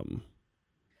of a problem.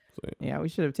 So, Yeah, we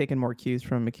should have taken more cues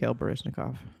from Mikhail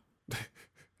Baryshnikov.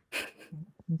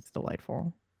 It's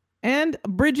delightful. And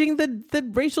bridging the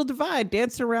racial divide,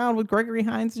 dancing around with Gregory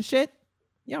Hines and shit.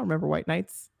 Y'all remember White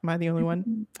Nights? Am I the only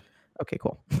one? Okay,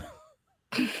 cool.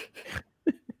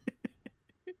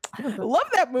 Love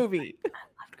that movie. I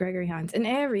loved Gregory Hines and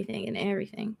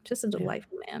everything. Just a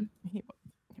delightful man.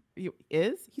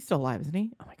 He's still alive, isn't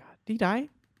he? Oh my god. Did he die?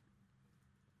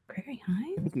 Gregory I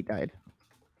Hines? think he died.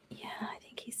 Yeah, I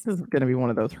think he's. This is gonna be one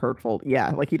of those hurtful.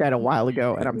 Yeah, like he died a while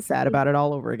ago, and I'm sad about it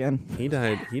all over again. he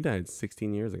died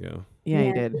 16 years ago. Yeah,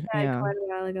 he did. He died Yeah. quite a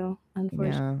while ago,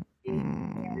 unfortunately.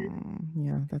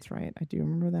 Yeah, that's right. I do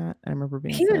remember that. I remember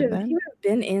being He would sad have then.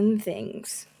 been in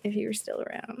things if he were still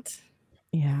around.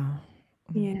 Yeah.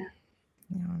 Yeah.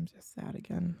 Yeah, I'm just sad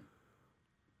again.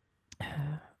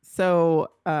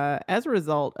 So, as a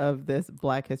result of this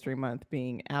Black History Month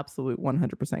being absolute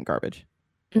 100% garbage,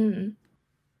 Mm.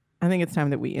 I think it's time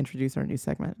that we introduce our new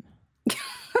segment.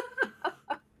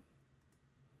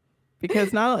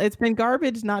 Because it's been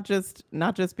garbage, not just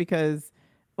because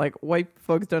like white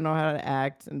folks don't know how to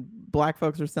act and black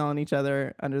folks are selling each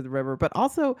other under the river, but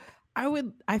also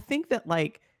I think that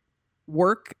like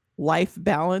work-life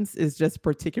balance is just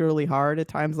particularly hard at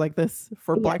times like this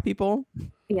for Yeah. black people.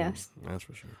 Yes. That's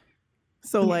for sure.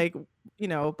 So Yeah. like,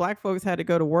 black folks had to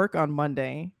go to work on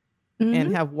Monday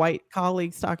and have white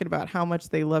colleagues talking about how much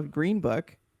they loved Green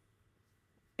Book.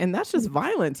 And that's just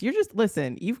violence. You're just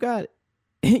listen, you got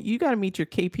to meet your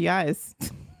KPIs.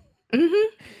 Mhm.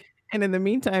 And in the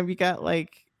meantime, you got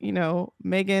like,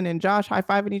 Megan and Josh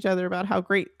high-fiving each other about how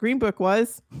great Green Book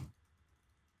was.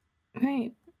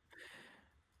 Right.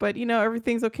 But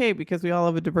everything's okay because we all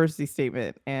have a diversity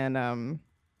statement. And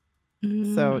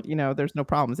so, there's no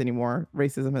problems anymore.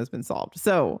 Racism has been solved.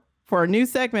 So for our new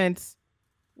segment,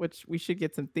 which we should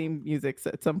get some theme music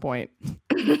at some point,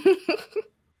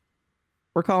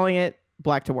 we're calling it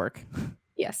Black to Work.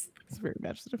 Yes. It's very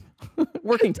imaginative.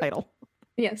 Working title.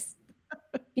 Yes.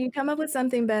 If you come up with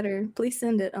something better, please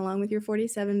send it along with your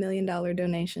 $47 million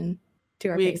donation to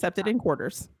our We Patreon. accept it in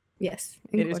quarters. Yes.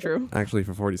 It is true. Actually,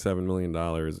 for $47 million,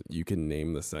 you can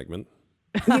name the segment.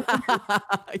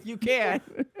 You can.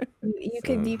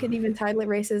 You could even title it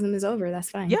 "Racism is Over." That's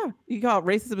fine. Yeah, you can call it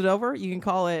Racism is Over. You can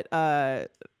call it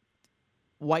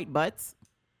White Butts.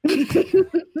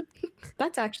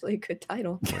 That's actually a good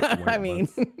title. I mean,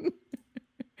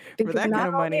 Because that kind not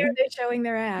of only money. are they showing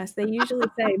their ass, they usually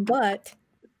say, "But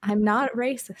I'm not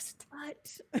racist."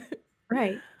 But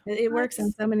Right. It works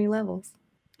on so many levels.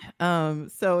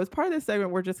 so as part of this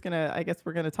segment, we're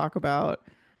gonna talk about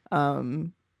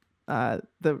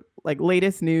the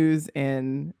latest news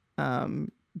in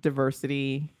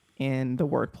diversity in the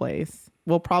workplace.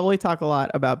 We'll probably talk a lot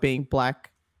about being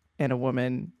Black and a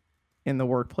woman in the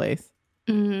workplace.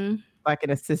 Mm-hmm. Black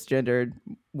and a cisgendered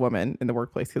woman in the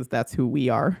workplace, because that's who we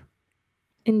are.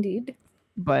 Indeed.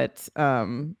 But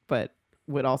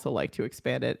would also like to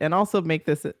expand it and also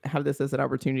have this as an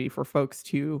opportunity for folks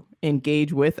to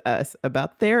engage with us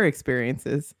about their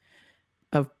experiences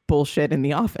of bullshit in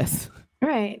the office.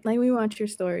 Right. Like, we want your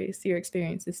stories, your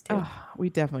experiences too. Oh, we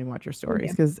definitely want your stories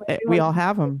Yeah. because We we want- all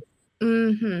have them.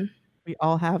 Mm-hmm. We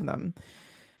all have them.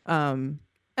 And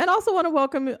also want to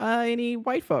welcome any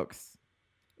white folks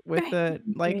with Right.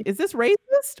 Right. is this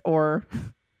racist or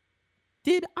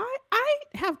did I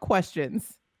have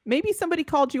questions? Maybe somebody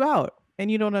called you out and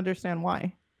you don't understand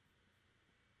why.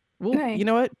 Well, Right. you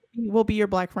know what? We'll be your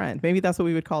Black friend. Maybe that's what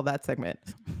we would call that segment.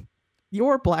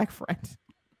 Your Black friend.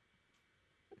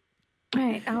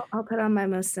 Right. I'll put on my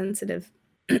most sensitive,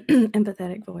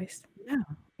 empathetic voice.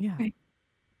 Yeah. Right.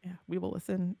 Yeah. We will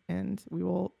listen and we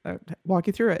will walk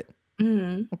you through it.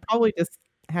 Mm. We'll probably just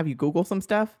have you Google some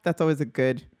stuff. That's always a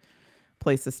good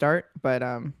place to start. But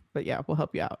yeah, we'll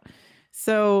help you out.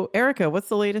 So Erica, what's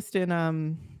the latest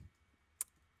in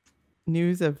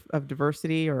news of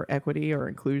diversity or equity or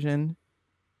inclusion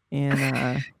in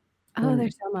Oh,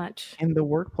 there's so much. in the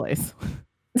workplace?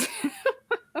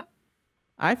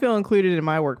 I feel included in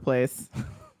my workplace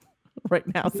right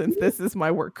now since this is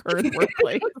my current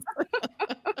workplace.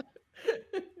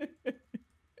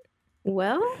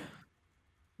 Well,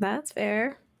 that's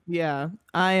fair. Yeah,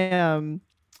 I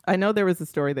know there was a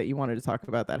story that you wanted to talk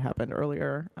about that happened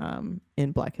earlier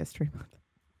in Black History Month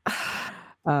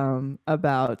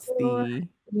about the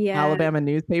Yeah. Alabama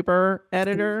newspaper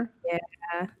editor.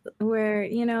 Where,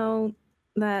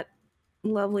 that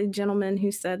lovely gentleman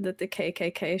who said that the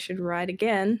KKK should ride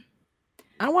again.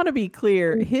 I want to be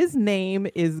clear. His name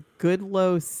is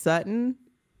Goodlow Sutton.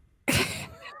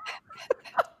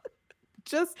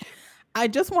 I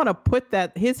just want to put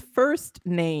that his first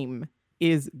name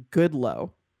is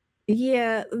Goodlow.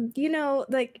 Yeah,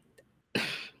 like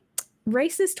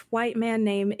racist white man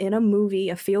name in a movie,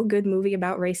 a feel-good movie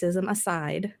about racism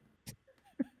aside,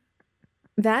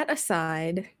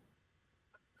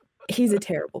 he's a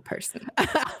terrible person.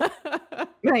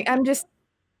 Like, I'm just,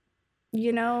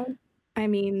 I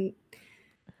mean,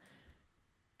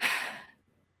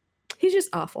 he's just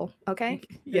awful, okay?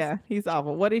 Yeah, he's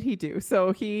awful. What did he do?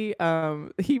 So he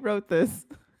wrote this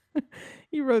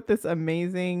he wrote this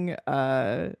amazing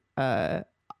op-ed.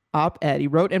 He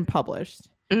wrote and published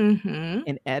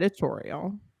an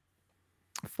editorial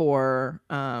for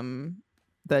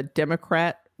the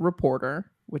Democrat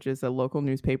Reporter, which is a local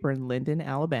newspaper in Linden,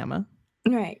 Alabama.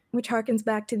 Right, which harkens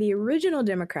back to the original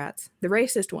Democrats, the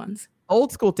racist ones.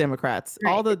 Old school Democrats.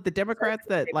 Right. All the Democrats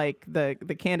that like the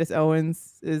Candace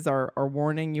Owens are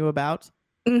warning you about.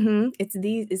 It's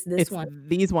this one.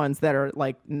 These ones that are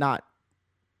like not.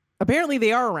 Apparently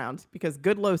they are around because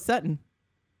Goodlow Sutton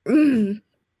wrote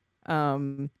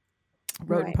and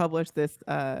published this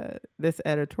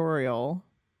editorial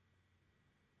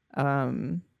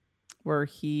where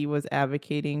he was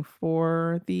advocating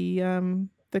for the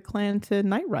Klan to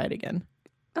night ride again.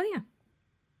 Oh yeah.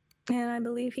 And I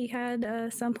believe he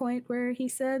had some point where he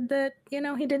said that, he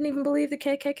didn't even believe the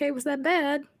KKK was that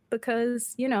bad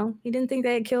because, he didn't think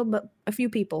they had killed but a few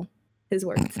people. His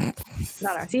words,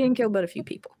 not ours. He didn't kill but a few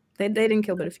people. They didn't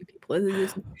kill but a few people. It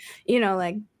was just,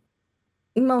 like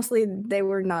mostly they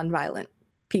were nonviolent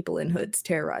people in hoods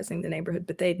terrorizing the neighborhood,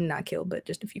 but they did not kill but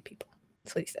just a few people.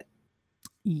 That's what he said.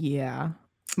 Yeah.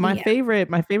 My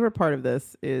favorite part of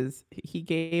this is he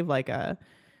gave like a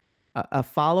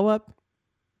follow-up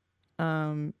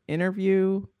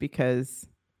interview because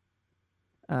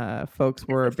folks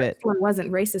were a bit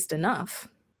wasn't racist enough.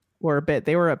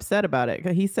 They were upset about it.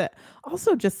 He said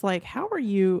also just like, how are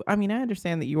you? I mean, I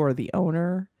understand that you are the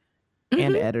owner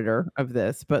and editor of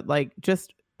this, but like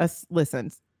just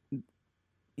listen,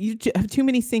 you have too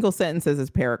many single sentences as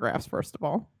paragraphs, first of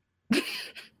all.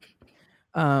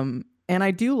 And I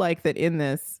do like that in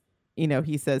this,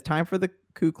 he says time for the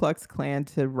Ku Klux Klan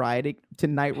to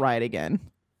night ride again.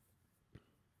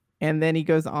 And then he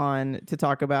goes on to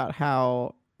talk about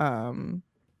how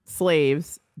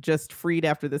slaves just freed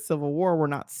after the Civil War were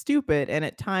not stupid, and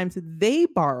at times they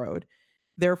borrowed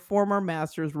their former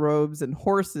master's robes and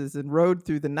horses and rode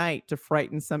through the night to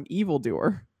frighten some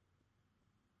evildoer.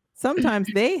 Sometimes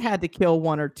they had to kill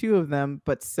one or two of them,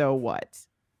 but so what?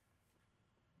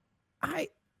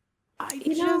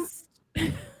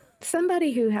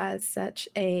 Somebody who has such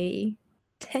a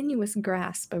tenuous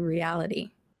grasp of reality,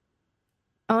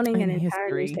 owning an entire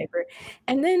newspaper.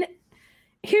 And then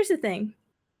here's the thing.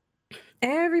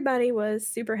 Everybody was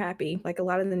super happy. Like a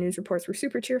lot of the news reports were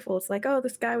super cheerful. It's like, oh,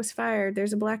 this guy was fired.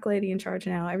 There's a black lady in charge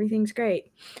now. Everything's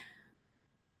great.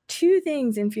 Two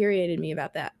things infuriated me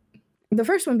about that. The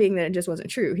first one being that it just wasn't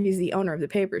true. He's the owner of the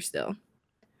paper still.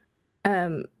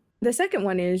 The second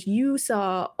one is you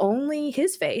saw only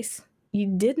his face. You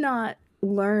did not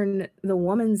learn the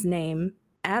woman's name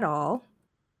at all.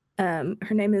 Her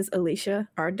name is Alicia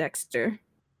R. Dexter.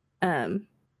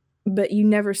 But you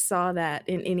never saw that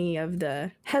in any of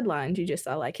the headlines. You just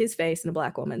saw like his face and a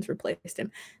black woman's replaced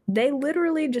him. They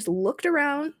literally just looked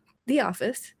around the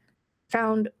office,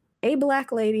 found a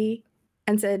black lady,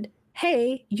 and said,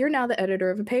 hey, you're now the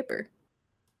editor of a paper.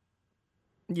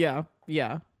 Yeah.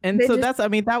 And so that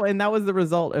was the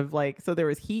result of like, so there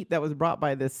was heat that was brought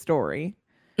by this story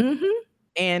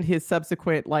and his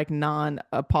subsequent like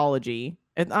non-apology.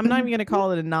 And I'm not even going to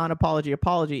call it a non-apology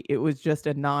apology. It was just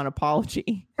a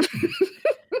non-apology.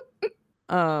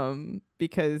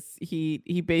 Because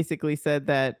he basically said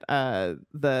that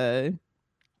the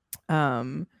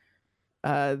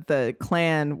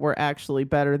Klan were actually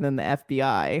better than the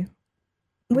FBI.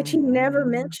 Which he never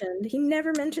mentioned. He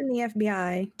never mentioned the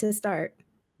FBI to start.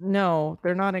 No,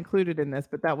 they're not included in this,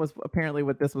 but that was apparently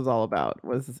what this was all about,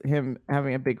 was him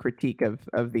having a big critique of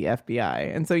the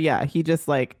FBI. And so, yeah, he just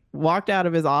like walked out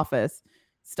of his office,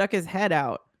 stuck his head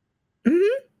out,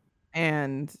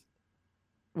 and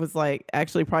was like,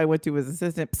 actually probably went to his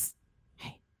assistant. Psst,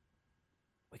 hey,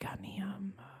 we got any,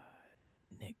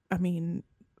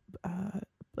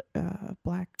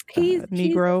 black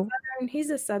Negro?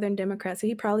 He's a Southern Democrat, so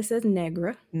he probably says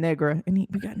negra. Negra. And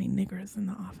we got any niggers in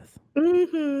the office?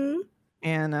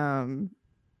 And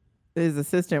his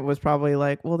assistant was probably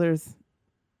like, well, there's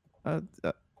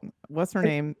what's her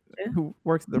name who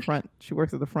works at the front? She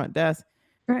works at the front desk.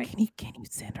 Right. Can you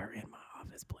send her in my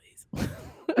office, please?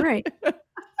 Right. And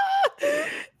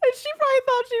she probably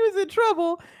thought she was in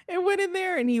trouble and went in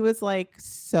there, and he was like,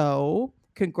 so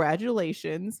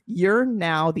congratulations, you're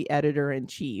now the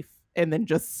editor-in-chief, and then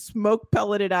just smoke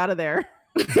pellet it out of there.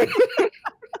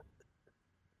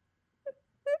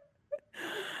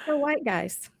 So white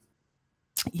guys,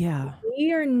 Yeah.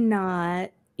 we are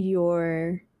not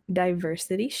your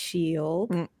diversity shield.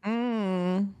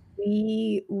 Mm-mm.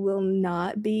 We will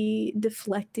not be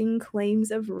deflecting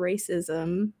claims of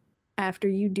racism after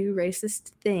you do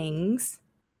racist things.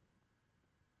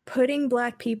 Putting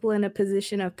Black people in a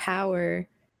position of power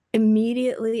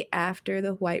immediately after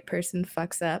the white person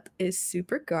fucks up is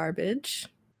super garbage.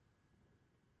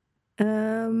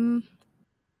 And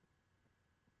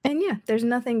yeah, there's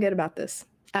nothing good about this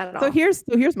at all. So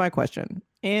here's my question.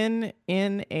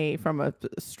 From a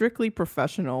strictly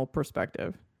professional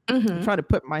perspective, I'm trying to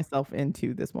put myself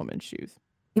into this woman's shoes.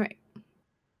 Right.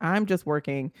 I'm just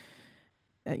working,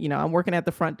 I'm working at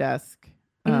the front desk.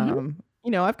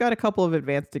 I've got a couple of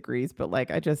advanced degrees, but like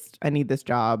I need this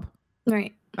job.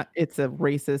 Right. It's a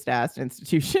racist ass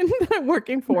institution that I'm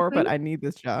working for, but I need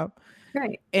this job.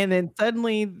 Right. And then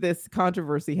suddenly this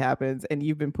controversy happens and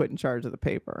you've been put in charge of the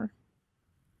paper.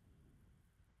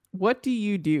 What do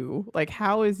you do? Like,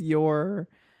 how is your,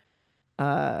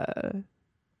 do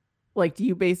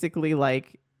you basically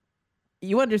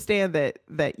you understand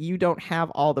that you don't have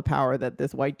all the power that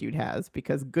this white dude has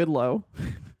because Goodloe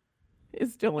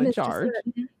is still in charge.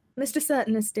 Mr.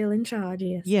 Sutton is still in charge,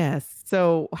 yes. Yes.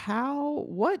 So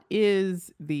what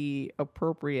is the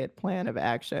appropriate plan of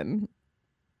action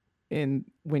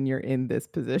when you're in this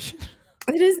position?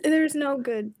 There's no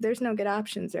good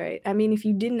options, right? I mean, if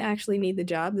you didn't actually need the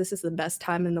job, this is the best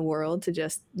time in the world to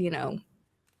just,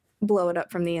 blow it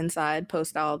up from the inside,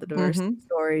 post all the diversity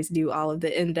stories, do all of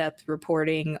the in-depth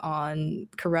reporting on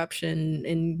corruption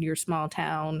in your small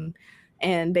town,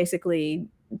 and basically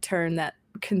turn that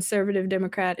conservative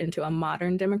Democrat into a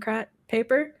modern Democrat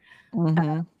paper.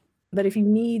 But if you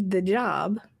need the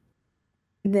job,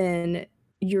 then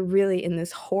you're really in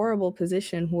this horrible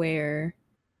position where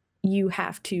you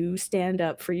have to stand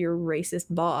up for your racist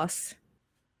boss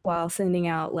while sending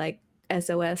out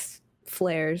SOS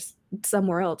flares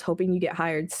somewhere else, hoping you get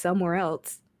hired somewhere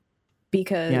else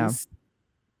because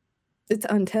it's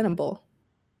untenable.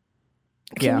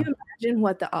 Can you imagine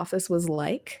what The Office was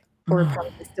like, or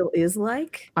probably still is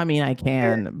like? I mean, I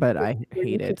can, but I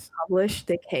hate it. Published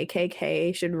the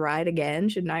KKK should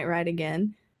night ride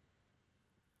again.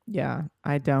 Yeah,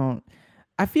 I don't.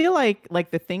 I feel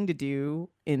like the thing to do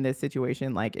in this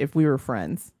situation, like if we were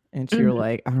friends and she were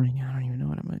like, I don't even know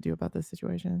what I'm going to do about this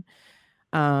situation.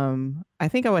 I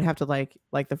think I would have to like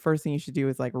the first thing you should do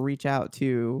is reach out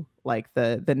to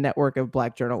the network of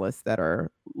Black journalists that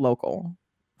are local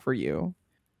for you.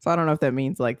 So I don't know if that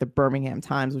means the Birmingham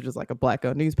Times, which is a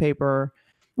Black-owned newspaper,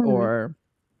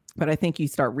 but I think you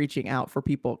start reaching out for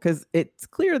people because it's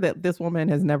clear that this woman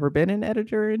has never been an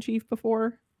editor-in-chief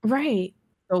before. Right.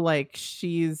 So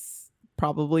she's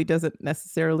probably doesn't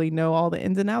necessarily know all the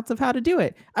ins and outs of how to do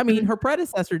it. I mean, her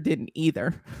predecessor didn't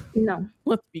either. No.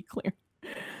 Let's be clear.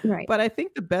 Right. But I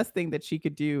think the best thing that she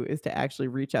could do is to actually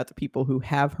reach out to people who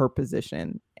have her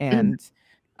position and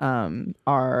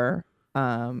are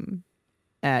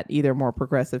at either more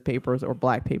progressive papers or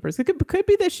Black papers. It could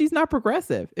be that she's not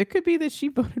progressive. It could be that she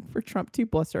voted for Trump too,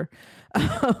 bless her.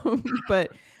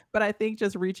 But I think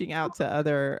just reaching out to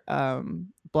other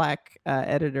Black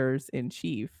editors in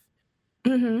chief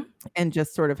and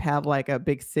just sort of have a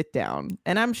big sit down.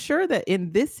 And I'm sure that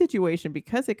in this situation,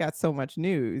 because it got so much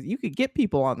news, you could get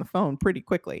people on the phone pretty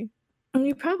quickly.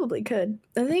 You probably could.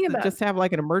 The thing about just have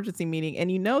an emergency meeting,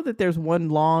 and that there's one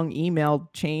long email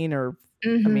chain or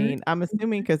I mean, I'm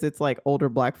assuming because it's older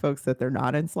Black folks that they're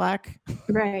not in Slack.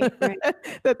 Right.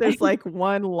 That there's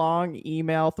one long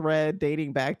email thread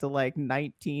dating back to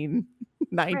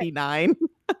 1999.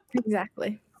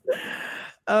 Exactly.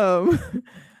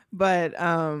 But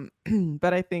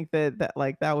I think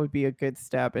that would be a good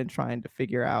step in trying to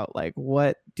figure out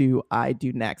what do I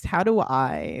do next? How do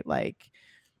I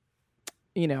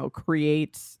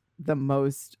create the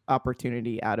most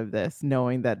opportunity out of this,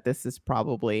 knowing that this is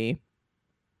probably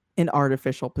an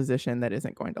artificial position that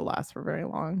isn't going to last for very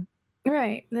long.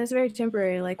 Right. That's very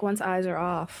temporary. Once eyes are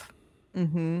off,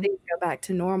 things go back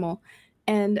to normal.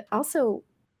 And also,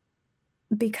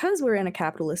 because we're in a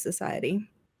capitalist society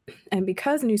and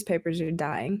because newspapers are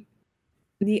dying,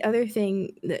 the other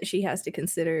thing that she has to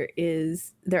consider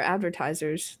is their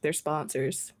advertisers, their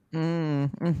sponsors.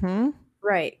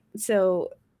 Right. So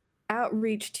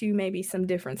outreach to maybe some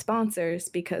different sponsors,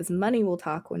 because money will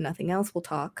talk when nothing else will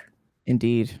talk.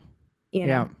 Indeed.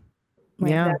 That's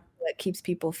what keeps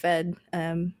people fed.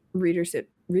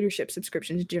 Readership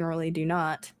subscriptions generally do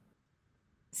not.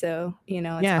 So, you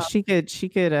know, it's Yeah, she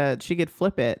could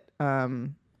flip it.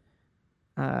 right.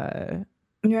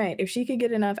 If she could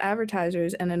get enough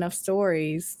advertisers and enough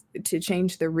stories to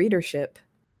change the readership,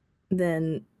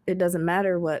 then it doesn't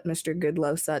matter what Mr.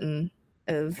 Goodlow Sutton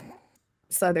of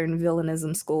Southern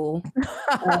Villainism School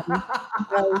does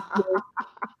with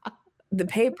the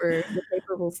paper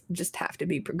will just have to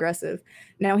be progressive.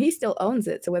 Now, he still owns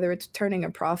it, so whether it's turning a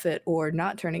profit or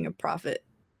not turning a profit,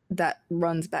 that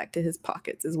runs back to his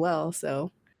pockets as well.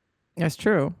 So That's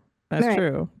true. That's Right.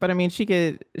 true. But I mean, she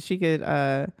could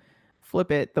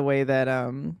flip it the way that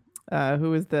who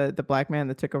was the black man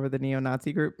that took over the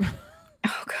neo-Nazi group?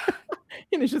 oh god.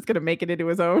 And it's just gonna make it into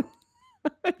his own.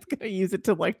 It's gonna use it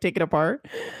to like take it apart.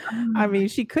 I mean,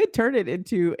 she could turn it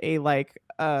into a like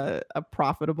a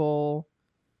profitable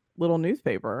little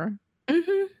newspaper.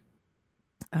 Mhm.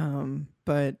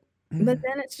 But But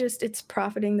then it's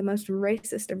profiting the most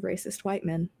racist of racist white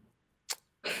men.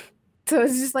 So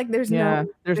it's just like there's yeah, no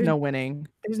there's no winning.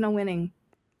 there's no winning.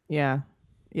 Yeah.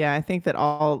 Yeah, I think that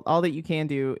all that you can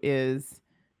do is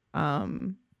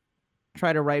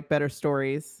try to write better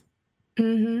stories.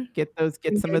 Mm-hmm. Get some of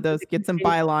Compared to those, the get some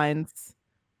community. bylines,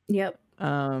 Yep.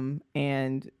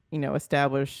 and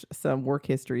establish some work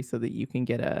history so that you can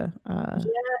get a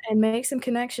And make some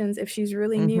connections if she's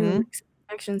really new. Mhm. Make some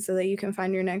connections so that you can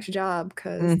find your next job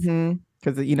because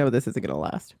because this isn't gonna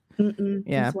last.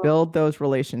 Yeah, build those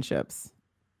relationships.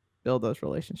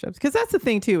 Because that's the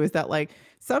thing too, is that like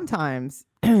sometimes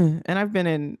and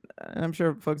I'm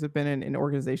sure folks have been in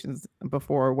organizations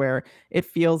before where it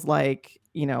feels like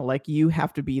like you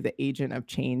have to be the agent of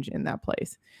change in that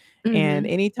place. And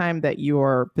anytime that you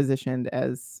are positioned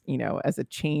as as a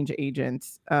change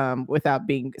agent,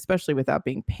 especially without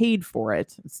being paid for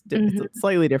it, it's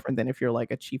slightly different than if you're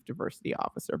like a chief diversity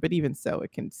officer, but even so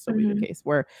it can still be the case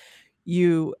where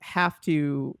you have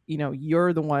to,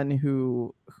 you're the one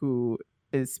who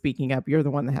is speaking up. You're the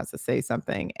one that has to say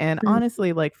something. And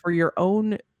honestly, like for your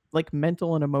own like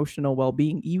mental and emotional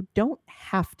well-being, you don't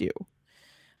have to.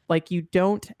 Like you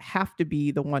don't have to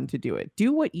be the one to do it.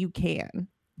 Do what you can.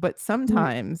 But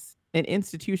sometimes an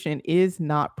institution is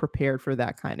not prepared for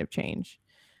that kind of change.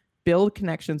 Build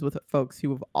connections with folks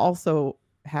who have also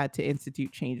had to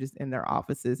institute changes in their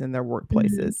offices, in their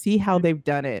workplaces. See how they've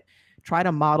done it. Try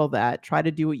to model that. Try to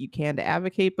do what you can to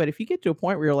advocate. But if you get to a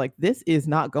point where you're like, this is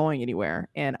not going anywhere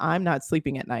and I'm not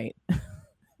sleeping at night.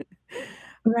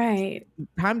 Right.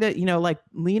 Time to, like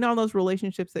lean on those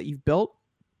relationships that you've built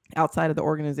outside of the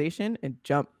organization and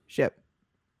jump ship.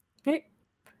 Right.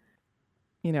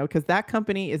 Because that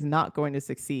company is not going to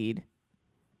succeed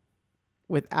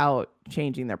without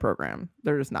changing their program.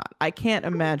 They're just not. I can't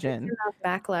imagine. There's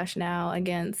enough backlash now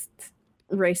against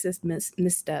racist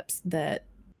missteps that,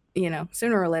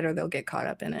 sooner or later they'll get caught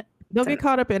up in it. They'll get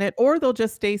caught up in it, or they'll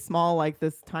just stay small like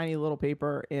this tiny little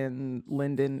paper in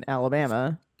Linden,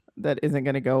 Alabama that isn't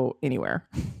going to go anywhere.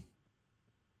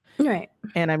 Right.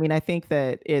 And I mean, I think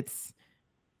that it's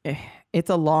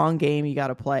a long game you got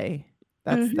to play.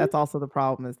 That's also the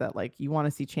problem, is that like you want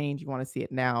to see change, you want to see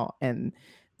it now, and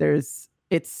it's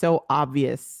so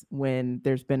obvious when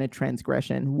there's been a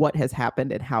transgression what has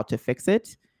happened and how to fix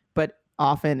it, but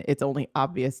often it's only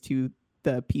obvious to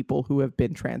the people who have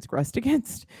been transgressed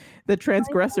against. The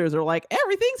transgressors are like,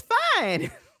 everything's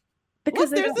fine because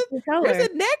there's a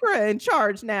negra in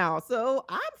charge now, so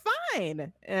I'm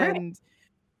fine. And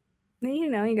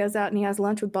he goes out and he has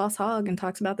lunch with Boss Hogg and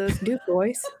talks about those Duke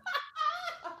boys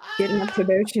getting up to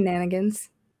their shenanigans.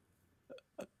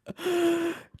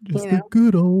 Just the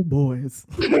good old boys.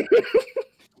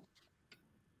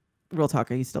 Real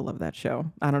talk, I used to love that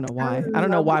show. I don't know why. I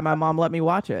don't know why my mom let me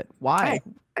watch it. Why?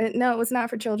 No, it was not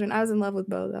for children. I was in love with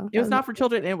Bo, though. It was not for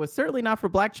children, and it was certainly not for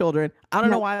Black children. I don't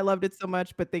know why I loved it so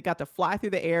much, but they got to fly through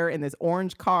the air in this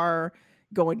orange car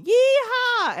going,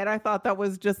 yeehaw! And I thought that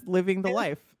was just living the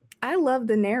life. I love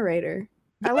the narrator.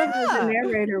 I love that the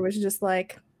narrator was just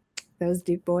like, those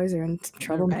Duke boys are in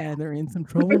trouble now. They're in some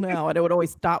trouble now. And it would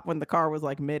always stop when the car was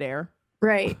like midair.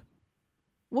 Right.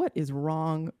 What is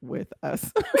wrong with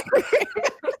us? We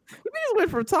just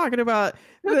went from talking about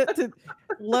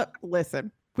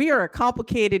listen, we are a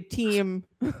complicated team,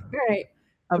 right,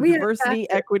 of diversity,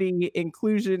 equity,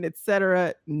 inclusion,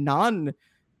 etc. Not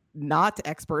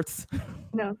experts.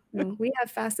 No, we have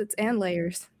facets and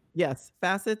layers. Yes,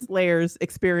 facets, layers,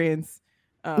 experience,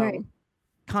 right.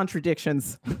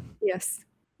 Contradictions. Yes.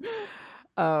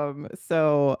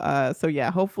 So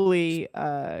yeah, hopefully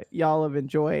y'all have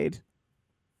enjoyed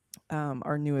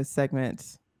our newest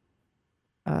segment,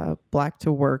 Black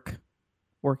to Work,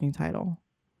 working title,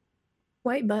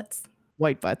 White butts.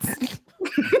 White butts.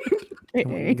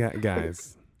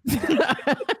 Guys,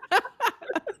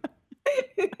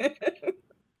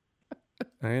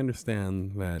 I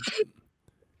understand that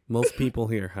most people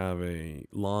here have a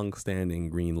long-standing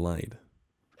green light.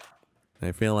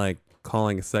 I feel like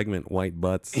calling a segment White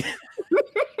Butts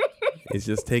is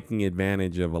just taking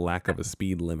advantage of a lack of a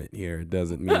speed limit here. It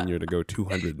doesn't mean you're to go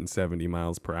 270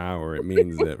 miles per hour. It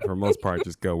means that for most part,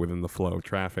 just go within the flow of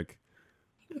traffic.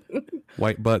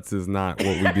 White Butts is not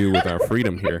what we do with our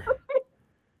freedom here.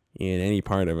 In any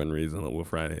part of Unreasonable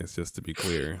Fridays, just to be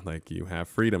clear, like you have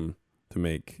freedom to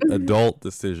make adult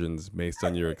decisions based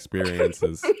on your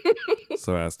experiences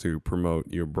so as to promote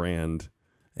your brand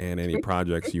and any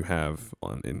projects you have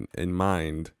in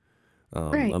mind,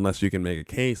 Right. unless you can make a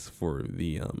case for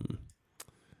the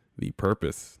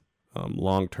purpose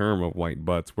long term of White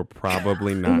Butts. We're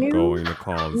probably not going to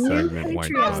call the segment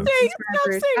White Patreon Butts.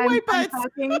 subscribers. saying White Butts.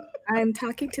 I'm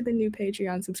talking to the new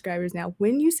Patreon subscribers now.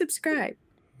 When you subscribe,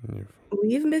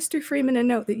 leave Mr. Freeman a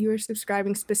note that you are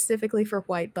subscribing specifically for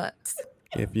White Butts.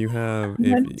 If you have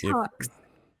When he talks.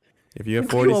 if you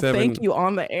have We will 47 thank you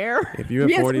on the air. if you have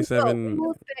Yes, 47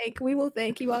 we will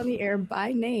thank you on the air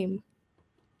by name.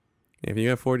 if you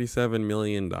have $47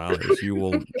 million, you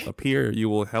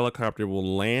will helicopter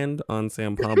will land on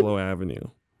San Pablo Avenue.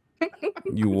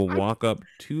 You will walk up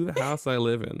to the house I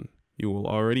live in. You will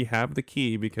already have the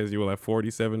key because you will have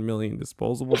 47 million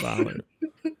disposable dollars.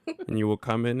 And you will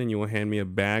come in and you will hand me a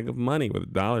bag of money with a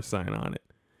dollar sign on it.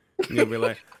 And you'll be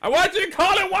like, I want you to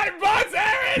call it White Butts,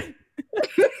 Aaron!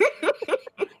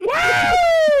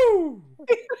 Woo!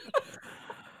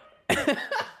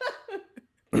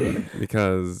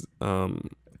 Because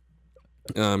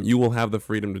you will have the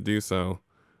freedom to do so.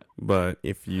 But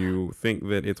if you think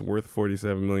that it's worth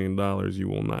 $47 million, you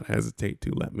will not hesitate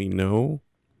to let me know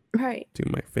Right. to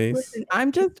my face. Listen,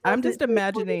 I'm just it's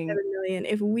imagining. 47 million.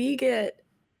 If we get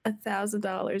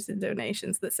 $1,000 in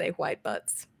donations that say White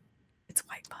Butts, it's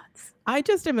White Butts. I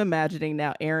just am imagining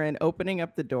now Aaron opening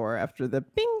up the door after the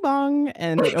bing bong,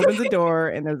 and he opens the door,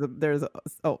 and there's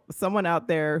someone out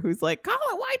there who's like, call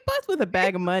it White Butts, with a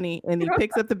bag of money, and he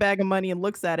picks up the bag of money and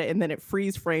looks at it, and then it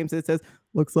freeze frames. It says,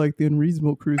 looks like the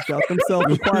Unreasonable Crew's got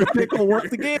themselves quite a pickle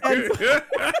once again.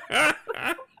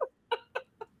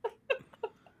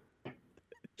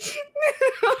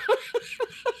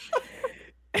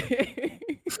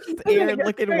 Aaron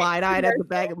looking wide-eyed at the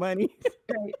bag of money.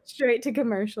 Right, straight to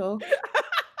commercial.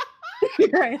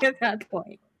 Right at that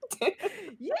point. Yeehaw!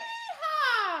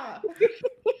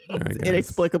 All right, guys.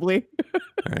 Inexplicably.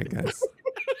 All right, guys.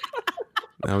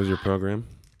 That was your program.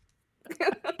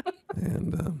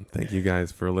 And thank you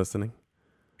guys for listening.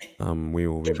 We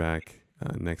will be back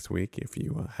next week. If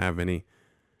you have any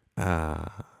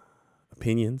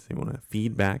opinions, you want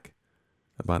feedback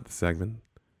about the segment,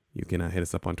 you can hit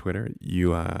us up on Twitter,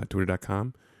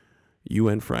 twitter.com,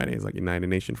 UN Fridays, like United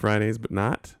Nation Fridays, but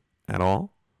not at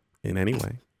all in any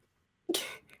way.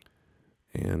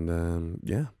 And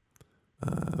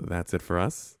that's it for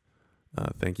us.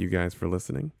 Thank you guys for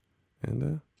listening,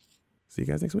 and see you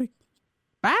guys next week.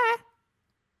 Bye.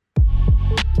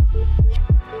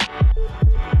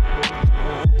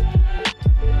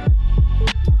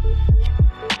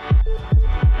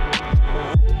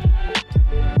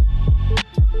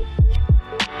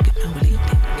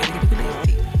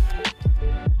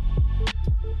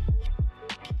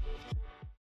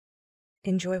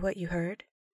 Enjoy what you heard?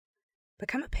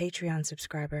 Become a Patreon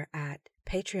subscriber at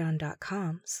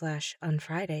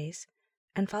patreon.com/unfridays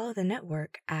and follow the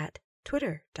network at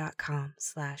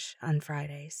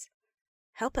twitter.com/unfridays.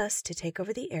 Help us to take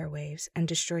over the airwaves and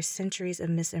destroy centuries of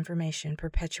misinformation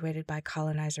perpetuated by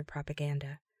colonizer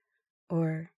propaganda.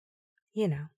 Or,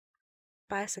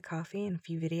 buy us a coffee and a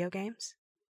few video games.